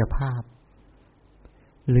ดุลยภาพ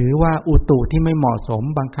หรือว่าอุตุที่ไม่เหมาะสม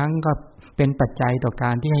บางครั้งก็เป็นปัจจัยต่อก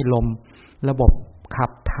ารที่ให้ลมระบบขั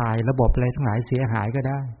บถ่ายระบบอะไรทั้งหลายเสียหายก็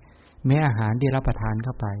ได้แม้อาหารที่รับประทานเ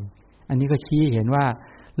ข้าไปอันนี้ก็ชี้เห็นว่า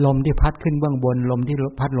ลมที่พัดขึ้นเบื้องบนลมที่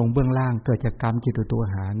พัดลงเบื้องล่างเกิดจากกรรมจิตตัวอ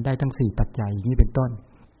าหารได้ทั้ง4ปัจจัยนี้เป็นต้น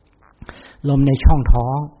ลมในช่องท้อ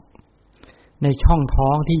ง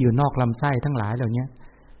ที่อยู่นอกลำไส้ทั้งหลายเหล่านี้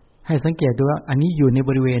ให้สังเกตดูว่าอันนี้อยู่ในบ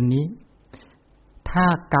ริเวณนี้ถ้า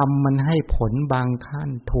กรรมมันให้ผลบางขั้น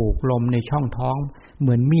ถูกลมในช่องท้องเห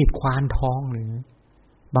มือนมีดคว้านท้องเลย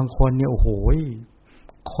บางคนเนี่ยโอ้โห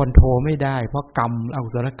คอนโทรลไม่ได้เพราะกรรมอกุ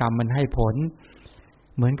ศลกรรมมันให้ผล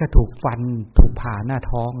เหมือนกับถูกฟันถูกผ่าหน้า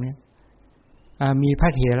ท้องเนี่ยมีพระ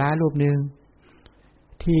เถระรูปนึง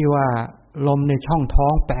ที่ว่าลมในช่องท้อ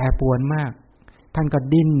งแปรปรวนมากท่านก็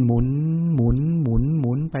ดิ้นห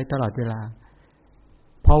มุนไปตลอดเวลา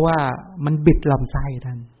เพราะว่ามันบิดลำไส้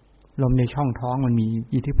ท่านลมในช่องท้องมันมี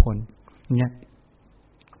อิทธิพลเนี่ย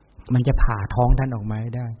มันจะผ่าท้องท่านออกมา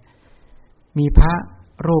ได้มีพระ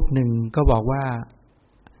รูปหนึ่งก็บอกว่า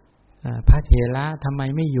พระเถระทำไม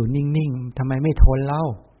ไม่อยู่นิ่งๆทำไมไม่ทนเล่า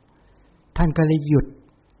ท่านก็เลยหยุด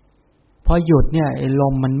พอหยุดเนี่ยไอ้ล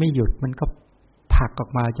มมันไม่หยุดมันก็ผลักออ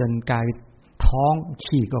กมาจนกลายท้อง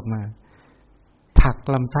ฉีกออกมาผลัก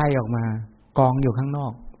ลำไส้ออกมากองอยู่ข้างนอ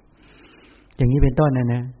กอย่างนี้เป็นต้น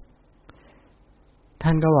นะท่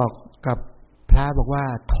านก็บอกกับพระบอกว่า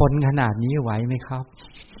ทนขนาดนี้ไหวไหมครับ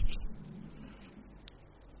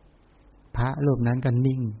พระรูปนั้นก็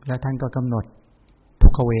นิ่งแล้วท่านก็กำหนดทุ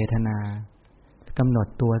กขเวทนากำหนด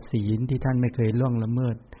ตัวศีลที่ท่านไม่เคยล่วงละเมิ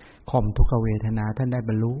ดข่มทุกขเวทนาท่านได้บ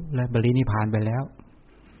รรลุและบรินิพพานไปแล้ว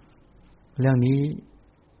เรื่องนี้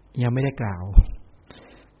ยังไม่ได้กล่าว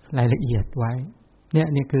รายละเอียดไว้เนี่ย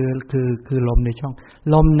นี่คือลมในช่อง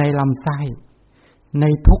ลมในลำไส้ใน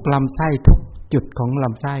ทุกลำไส้ทุกจุดของล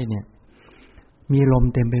ำไส้เนี่ยมีลม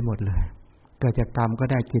เต็มไปหมดเลยเกิดจากกรรมก็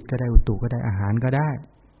ได้จิตก็ได้อุตุก็ได้อาหารก็ได้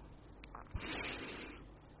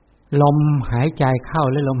ลมหายใจเข้า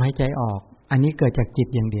และลมหายใจออกอันนี้เกิดจากจิต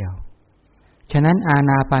อย่างเดียวฉะนั้นอา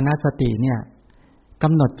นาปานสติเนี่ยก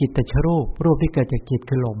ำหนดจิตตชรูปที่เกิดจากจิต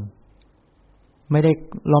คือลมไม่ได้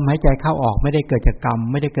ลมหายใจเข้าออกไม่ได้เกิดจากกรรม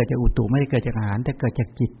ไม่ได้เกิดจากอุตุไม่ได้เกิดจากอาหารแต่เกิดจาก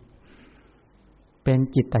จิตเป็น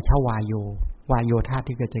จิตตชวายโยธาตุ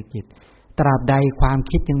ที่เกิดจากจิตตราบใดความ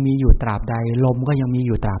คิดยังมีอยู่ตราบใดลมก็ยังมีอ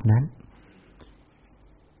ยู่ตราบนั้น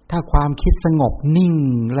ถ้าความคิดสงบนิ่ง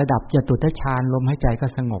ระดับจตุตฌานลมหายใจก็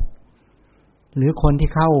สงบหรือคนที่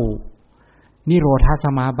เข้านิโรธส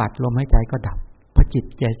มาบัติลมหายใจก็ดับเพราะจิต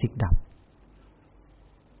เจสิกดับ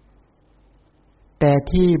แต่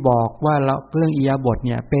ที่บอกว่าเรื่องอิยาบทเ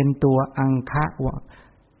นี่ยเป็นตัว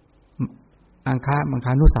มังค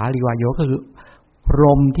านุสาริวายโยก็คือล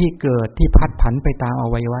มที่เกิดที่พัดผันไปตามอ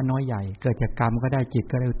วัยวะน้อยใหญ่เกิดจากกรรมก็ได้จิต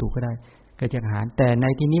ก็ได้อุตุก็ได้เกิดจากอาหารแต่ใน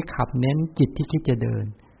ที่นี้ขับเน้นจิตที่คิดจะเดิน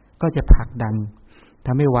ก็จะผลักดันท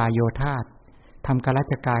ำให้วายโยธาตุทำกาล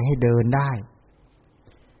จกายให้เดินได้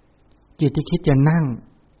จิตที่คิดจะนั่ง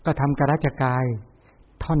ก็ทำกาลจกาย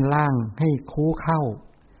ท่อนล่างให้คู้เข้า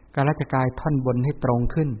กาลจกายท่อนบนให้ตรง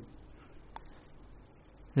ขึ้น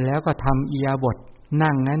แล้วก็ทำอิยาบถ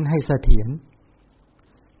นั่งนั้นให้เสถียร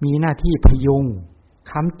มีหน้าที่พยุง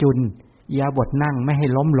ค้ำจุนอิยาบถนั่งไม่ให้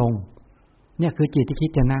ล้มลง เนี่ยคือจิตที่คิ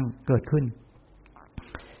ดจะนั่งเกิดขึ้น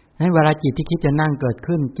ให้เวลาจิตที่คิดจะนั่งเกิด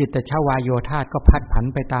ขึ้นจิตตชวายโยธาก็พัดผัน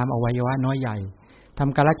ไปตามอวัยวะน้อยใหญ่ท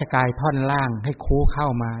ำกรัชกายท่อนล่างให้คู้เข้า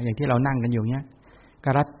มาอย่างที่เรานั่งกันอยู่เนี้ยก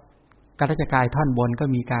รัชกายท่อนบนก็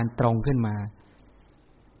มีการตรงขึ้นมา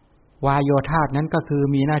วายโยธานั้นก็คือ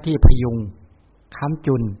มีหน้าที่พยุงค้ำ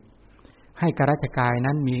จุนให้กรัชกาย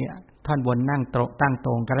นั้นมีท่อนบนนั่งตรงตั้งต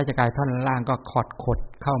รงกรัชกายท่อนล่างก็ขด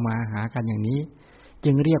เข้ามาหากันอย่างนี้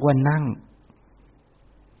จึงเรียกว่านั่ง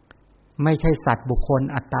ไม่ใช่สัตว์บุคคล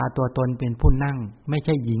อัตตาตัวตนเป็นผู้นั่งไม่ใ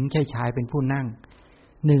ช่หญิงใช่ชายเป็นผู้นั่ง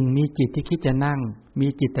หนึ่งมีจิตที่คิดจะนั่งมี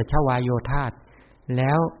จิตตชวายโยธาแ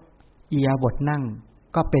ล้วอิริยาบถนั่ง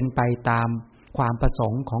ก็เป็นไปตามความประส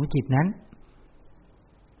งค์ของจิตนั้น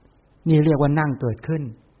นี่เรียกว่านั่งเกิดขึ้น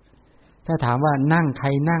ถ้าถามว่านั่งใคร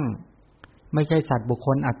นั่งไม่ใช่สัตว์บุคค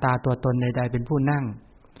ลอัตตาตัวตนใดๆเป็นผู้นั่ง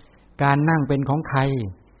การนั่งเป็นของใคร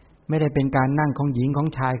ไม่ได้เป็นการนั่งของหญิงของ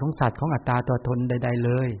ชายของสัตว์ของอัตตาตัวตนใดๆเ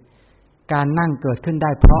ลยการนั่งเกิดขึ้นไ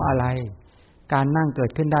ด้เพราะอะไรการนั่งเกิ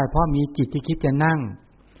ดขึ้นได้เพราะมีจิตที่คิดจะนั่ง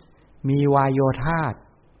มีวายโยธา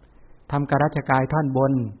ทำกรัชกายท่อนบ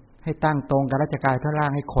นให้ตั้งตรงกรัชกายท่อนล่า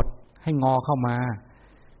งให้ขดให้งอเข้ามา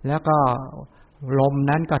แล้วก็ลม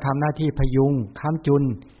นั้นก็ทำหน้าที่พยุงค้ำจุน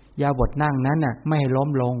ยาบทนั่งนั้นน่ะไม่ให้ล้ม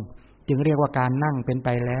ลงจึงเรียกว่าการนั่งเป็นไป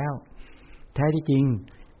แล้วแท้ที่จริง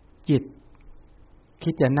จิตคิ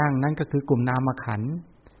ดจะนั่งนั้นก็คือกลุ่มนามขันธ์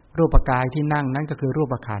รูปกายที่นั่งนั้นก็คือรู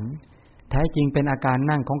ปขันธ์แท้จริงเป็นอาการ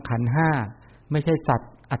นั่งของขันธ์ห้าไม่ใช่สัต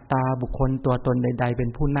ว์อัตตาบุคคลตัวตนใดๆเป็น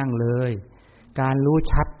ผู้นั่งเลยการรู้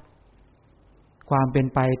ชัดความเป็น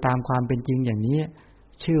ไปตามความเป็นจริงอย่างนี้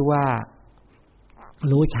ชื่อว่า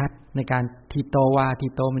รู้ชัดในการทิโตวาทิ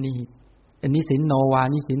โตมนิอันนี้สินโนวา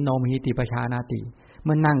นิสินโนมหิติปชานาติเ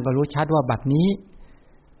มื่อนั่งก็รู้ชัดว่าบัดนี้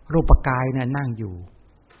รูปกายเนี่ยนั่งอยู่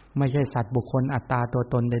ไม่ใช่สัตว์บุคคลอัตตาตัว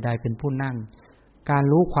ตนใดๆเป็นผู้นั่งการ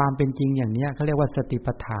รู้ความเป็นจริงอย่างนี้เขาเรียกว่าสติ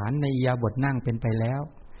ปัฏฐานในอิริยาบถนั่งเป็นไปแล้ว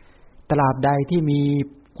ตราบใดที่มี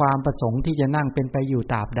ความประสงค์ที่จะนั่งเป็นไปอยู่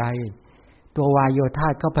ตราบใดตัววายโยธา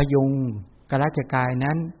ก็พยุงกรัชกาย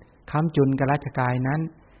นั้นค้ำจุนกรัชกายนั้น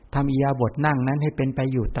ทำอิริยาบถนั่งนั้นให้เป็นไป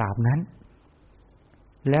อยู่ตราบนั้น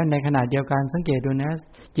แล้วในขณะเดียวกันสังเกตดูนะ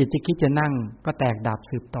จิตที่คิดจะนั่งก็แตกดับ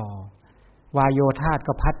สืบต่อวายโยธา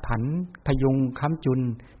ก็พัดผันพยุงค้ำจุน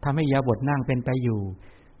ทำให้อิริยาบถนั่งเป็นไปอยู่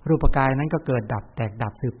รูปกายนั้นก็เกิดดับแตกดั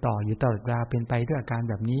บสืบต่ออยู่ตลอดเวลาเป็นไปด้วยอาการ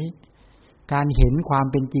แบบนี้การเห็นความ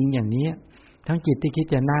เป็นจริงอย่างนี้ทั้งจิตที่คิด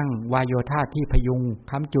จะนั่งวายโยธาที่พยุง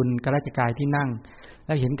ค้ำจุนกรัชกายที่นั่งแล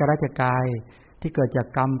ะเห็นกรัชกายที่เกิดจาก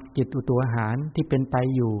กรรมจิตอุตุอาหารที่เป็นไป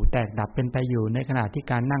อยู่แตกดับเป็นไปอยู่ในขณะที่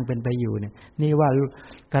การนั่งเป็นไปอยู่เนี่ยนี่ว่า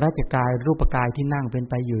กรัชกายรูปกายที่นั่งเป็น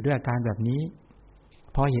ไปอยู่ด้วยอาการแบบนี้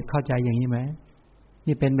พอเห็นเข้าใจอย่างนี้ไหม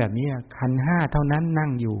นี่เป็นแบบนี้ขันธ์ห้าเท่านั้นนั่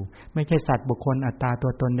งอยู่ไม่ใช่สัตว์บุคคลอัตตาตั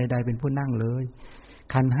วตนใดๆเป็นผู้นั่งเลย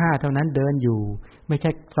ขันธ์ห้าเท่านั้นเดินอยู่ไม่ใช่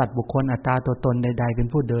สัตว์บุคคลอัตตาตัวตนใดๆเป็น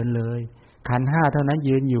ผู้เดินเลยขันธ์ห้าเท่านั้น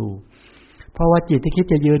ยืนอยู่เพราะว่าจิตที่คิด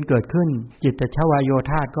จะยืนเกิดขึ้นจิตตชวายโย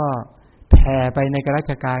ธาก็แผ่ไปในกรั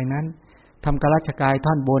ชกายนั้นทำกรัชกาย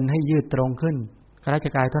ท่อนบนให้ยืดตรงขึ้นกรัช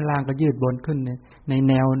กายท่อนล่างก็ยืดบนขึ้นใน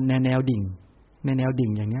แนวดิ่งในแนวดิ่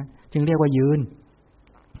งอย่างเนี้ยจึงเรียกว่ายืน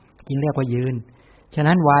ฉะ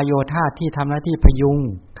นั้นวายโยธาที่ทำหน้าที่พยุง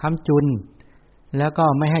ค้ำจุนแล้วก็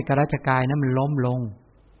ไม่ให้กรัชกายนั้นมันล้มลง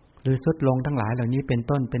หรือทรุดลงทั้งหลายเหล่านี้เป็น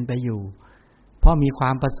ต้นเป็นไปอยู่เพราะมีควา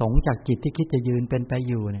มประสงค์จากจิตที่คิดจะยืนเป็นไป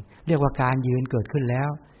อยู่เนี่ยเรียกว่าการยืนเกิดขึ้นแล้ว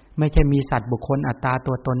ไม่ใช่มีสัตว์บุคคลอัตตา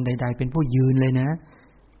ตัวตนใดๆเป็นผู้ยืนเลยนะ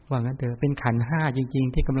ว่างั้นเถอะเป็นขันธ์ห้าจริง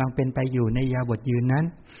ๆที่กำลังเป็นไปอยู่ในอิริยาบถยืนนั้น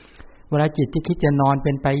เวลาจิตที่คิดจะนอนเ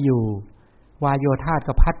ป็นไปอยู่วายโยธา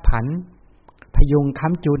ก็พัดผันพยุงค้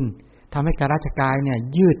ำจุนทำให้กรัชกายเนี่ย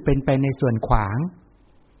ยืดเป็นไปในส่วนขวาง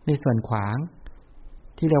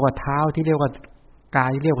ที่เรียกว่าเท้าที่เรียกว่ากา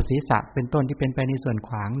ยเรียกว่าศีรษะเป็นต้นที่เป็นไปในส่วนข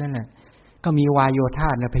วางนั่นแหละก็มีวายโยธา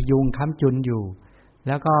เนี่ยพยุงค้ำจุนอยู่แ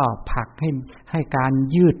ล้วก็ผลักให้การ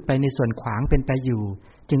ยืดไปในส่วนขวางเป็นไปอยู่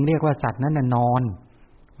จึงเรียกว่าสัตว์นั้นน่ะนอน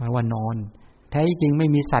ว่านอนแท้จริงไม่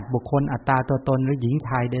มีสัตว์บุคคลอัตตาตัวตนหรือหญิงช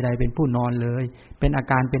ายใดๆเป็นผู้นอนเลยเป็นอา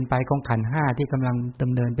การเป็นไปของขันธ์ห้าที่กำลังด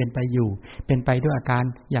ำเนินเป็นไปอยู่เป็นไปด้วยอาการ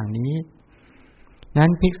อย่างนี้นั้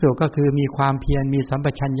นภิกษุก็คือมีความเพียรมีสัมป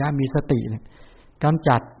ชัญญะมีสติกำ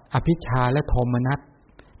จัดอภิชฌาและโทมนัส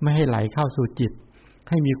ไม่ให้ไหลเข้าสู่จิต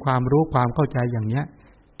ให้มีความรู้ความเข้าใจอย่างเนี้ย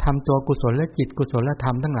ทำตัวกุศลและจิตกุศลธร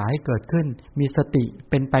รมทั้งหลายให้เกิดขึ้นมีสติ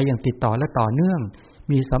เป็นไปอย่างติดต่อและต่อเนื่อง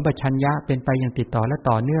มีสัมปชัญญะเป็นไปอย่างติดต่อและ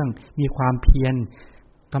ต่อเนื่องมีความเพียร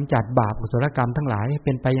กำจัดบาปอกุศลกรรมทั้งหลายเ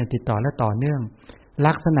ป็นไปอย่างติดต่อและต่อเนื่อง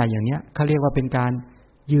ลักษณะอย่างเนี้ยเขาเรียกว่าเป็นการ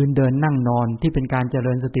ยืนเดินนั่งนอนที่เป็นการเจ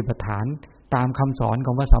ริญสติปัฏฐานตามคำสอนข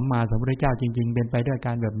องพระสัมมาสัมพุทธเจ้าจริงๆเป็นไปด้วยก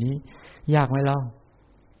ารแบบนี้ยากไหมเล่า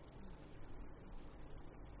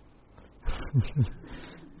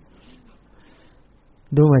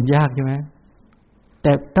ดูเหมือนยากใช่ไหมแ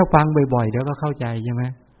ต่ถ้าฟังบ่อยๆเดี๋ยวก็เข้าใจใช่ไหม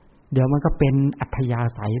เดี๋ยวมันก็เป็นอัธยา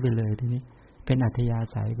ศัยไปเลยทีนี้เป็นอัธยา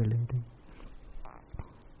ศัยไปเลย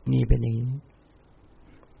นี่เป็นอย่างนี้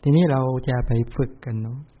ทีนี้เราจะไปฝึกกันเน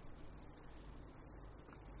าะ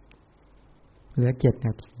เหลือ7 น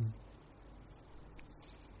าที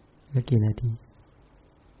เหลือกี่นาที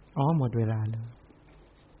หมดเวลาแล้ว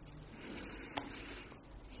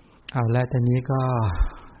เอาแล้วตอนนี้ก็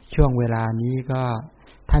ช่วงเวลานี้ก็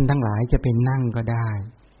ท่านทั้งหลายจะไปนั่งก็ได้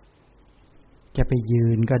จะไปยื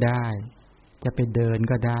นก็ได้จะไปเดิน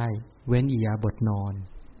ก็ได้เว้นอิริยาบถนอน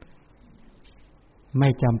ไม่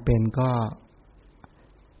จำเป็นก็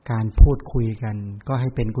การพูดคุยกันก็ให้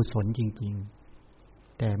เป็นกุศลจริง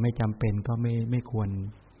ๆแต่ไม่จำเป็นก็ไม่ควร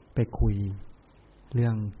ไปคุยเรื่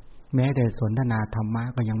องแม้แต่สนทนาธรรมะ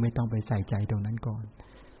ก็ยังไม่ต้องไปใส่ใจตรงนั้นก่อน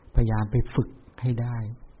พยายามไปฝึกให้ได้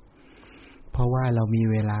เพราะว่าเรามี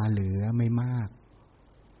เวลาเหลือไม่มาก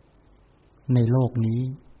ในโลกนี้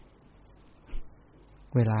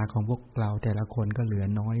เวลาของพวกเราแต่ละคนก็เหลือ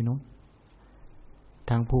น้อยเนาะ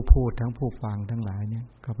ทั้งผู้พูดทั้งผู้ฟังทั้งหลายเนี่ย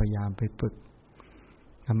ก็พยายามไปฝึก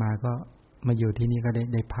มาก็มาอยู่ที่นี่ก็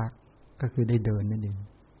ได้พักก็คือได้เดินนั่นเอง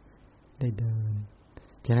ได้เดิน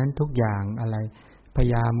ฉะนั้นทุกอย่างอะไรพย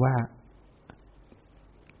ายามว่า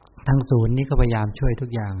ทางศูนย์นี่ก็พยายามช่วยทุก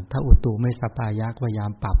อย่างถ้าอุตุไม่สปายะก็พยายาม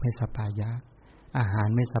ปรับให้สปายะอาหาร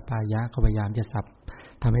ไม่สปายะก็พยายามจะ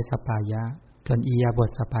ทำให้สปายะจนอิริยาบถ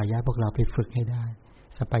สปายะพวกเราไปฝึกให้ได้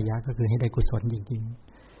สปายะก็คือให้ได้กุศลจริง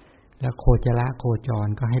ๆแล้วโคจรโคจร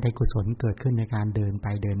ก็ให้ได้กุศลเกิดขึ้นในการเดินไป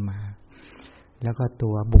เดินมาแล้วก็ตั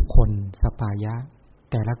วบุคคลสปายะ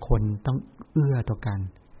แต่ละคนต้องเอื้อต่อกัน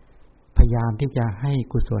พยายามที่จะให้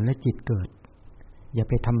กุศลและจิตเกิดอย่า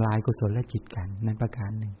ไปทำลายกุศลและจิตกันนั่นประกา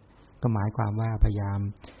รหนึ่งก็หมายความว่าพยายาม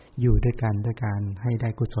อยู่ด้วยกันด้วยการให้ได้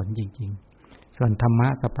กุศลจริงๆส่วนธรรมะ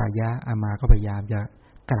สปายะอามาก็พยายามจะ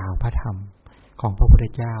กล่าวพระธรรมของพระพุทธ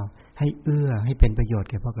เจ้าให้เอื้อให้เป็นประโยชน์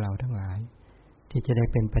แก่พวกเราทั้งหลายที่จะได้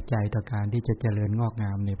เป็นปัจจัยต่อการที่จะเจริญงอกง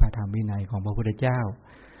ามในพระธรรมวินัยของพระพุทธเจ้า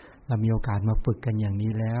เรามีโอกาสมาฝึกกันอย่าง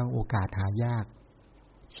นี้แล้วโอกาสหายาก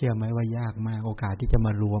เชื่อไหมว่ายากมากโอกาสที่จะม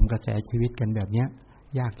ารวมกระแสชีวิตกันแบบนี้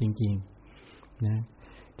ยากจริงๆนะ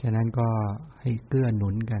ฉะนั้นก็ให้เกื้อหนุ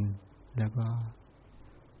นกันแล้วก็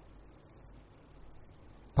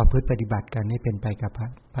ประพฤติปฏิบัติกันให้เป็นไปกับ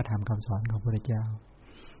พระธรรมคำสอนของพระพุทธเจ้า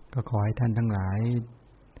ก็ขอให้ท่านทั้งหลาย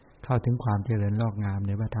เข้าถึงความเจริญงอกงามใ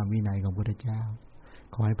นพระธรรมวินัยของพระพุทธเจ้า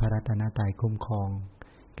ขอให้พระรัตนตรัยคุ้มครอง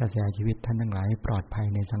กระแสชีวิตท่านทั้งหลายปลอดภัย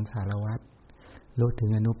ในสังสารวัฏรู้ถึ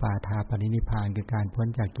งอนุปาทาปรินิพพานคือการพ้น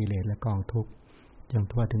จากกิเลสและกองทุกข์จง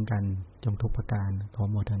ทั่วถึงกันจงทุกประการขอ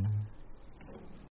โมทนา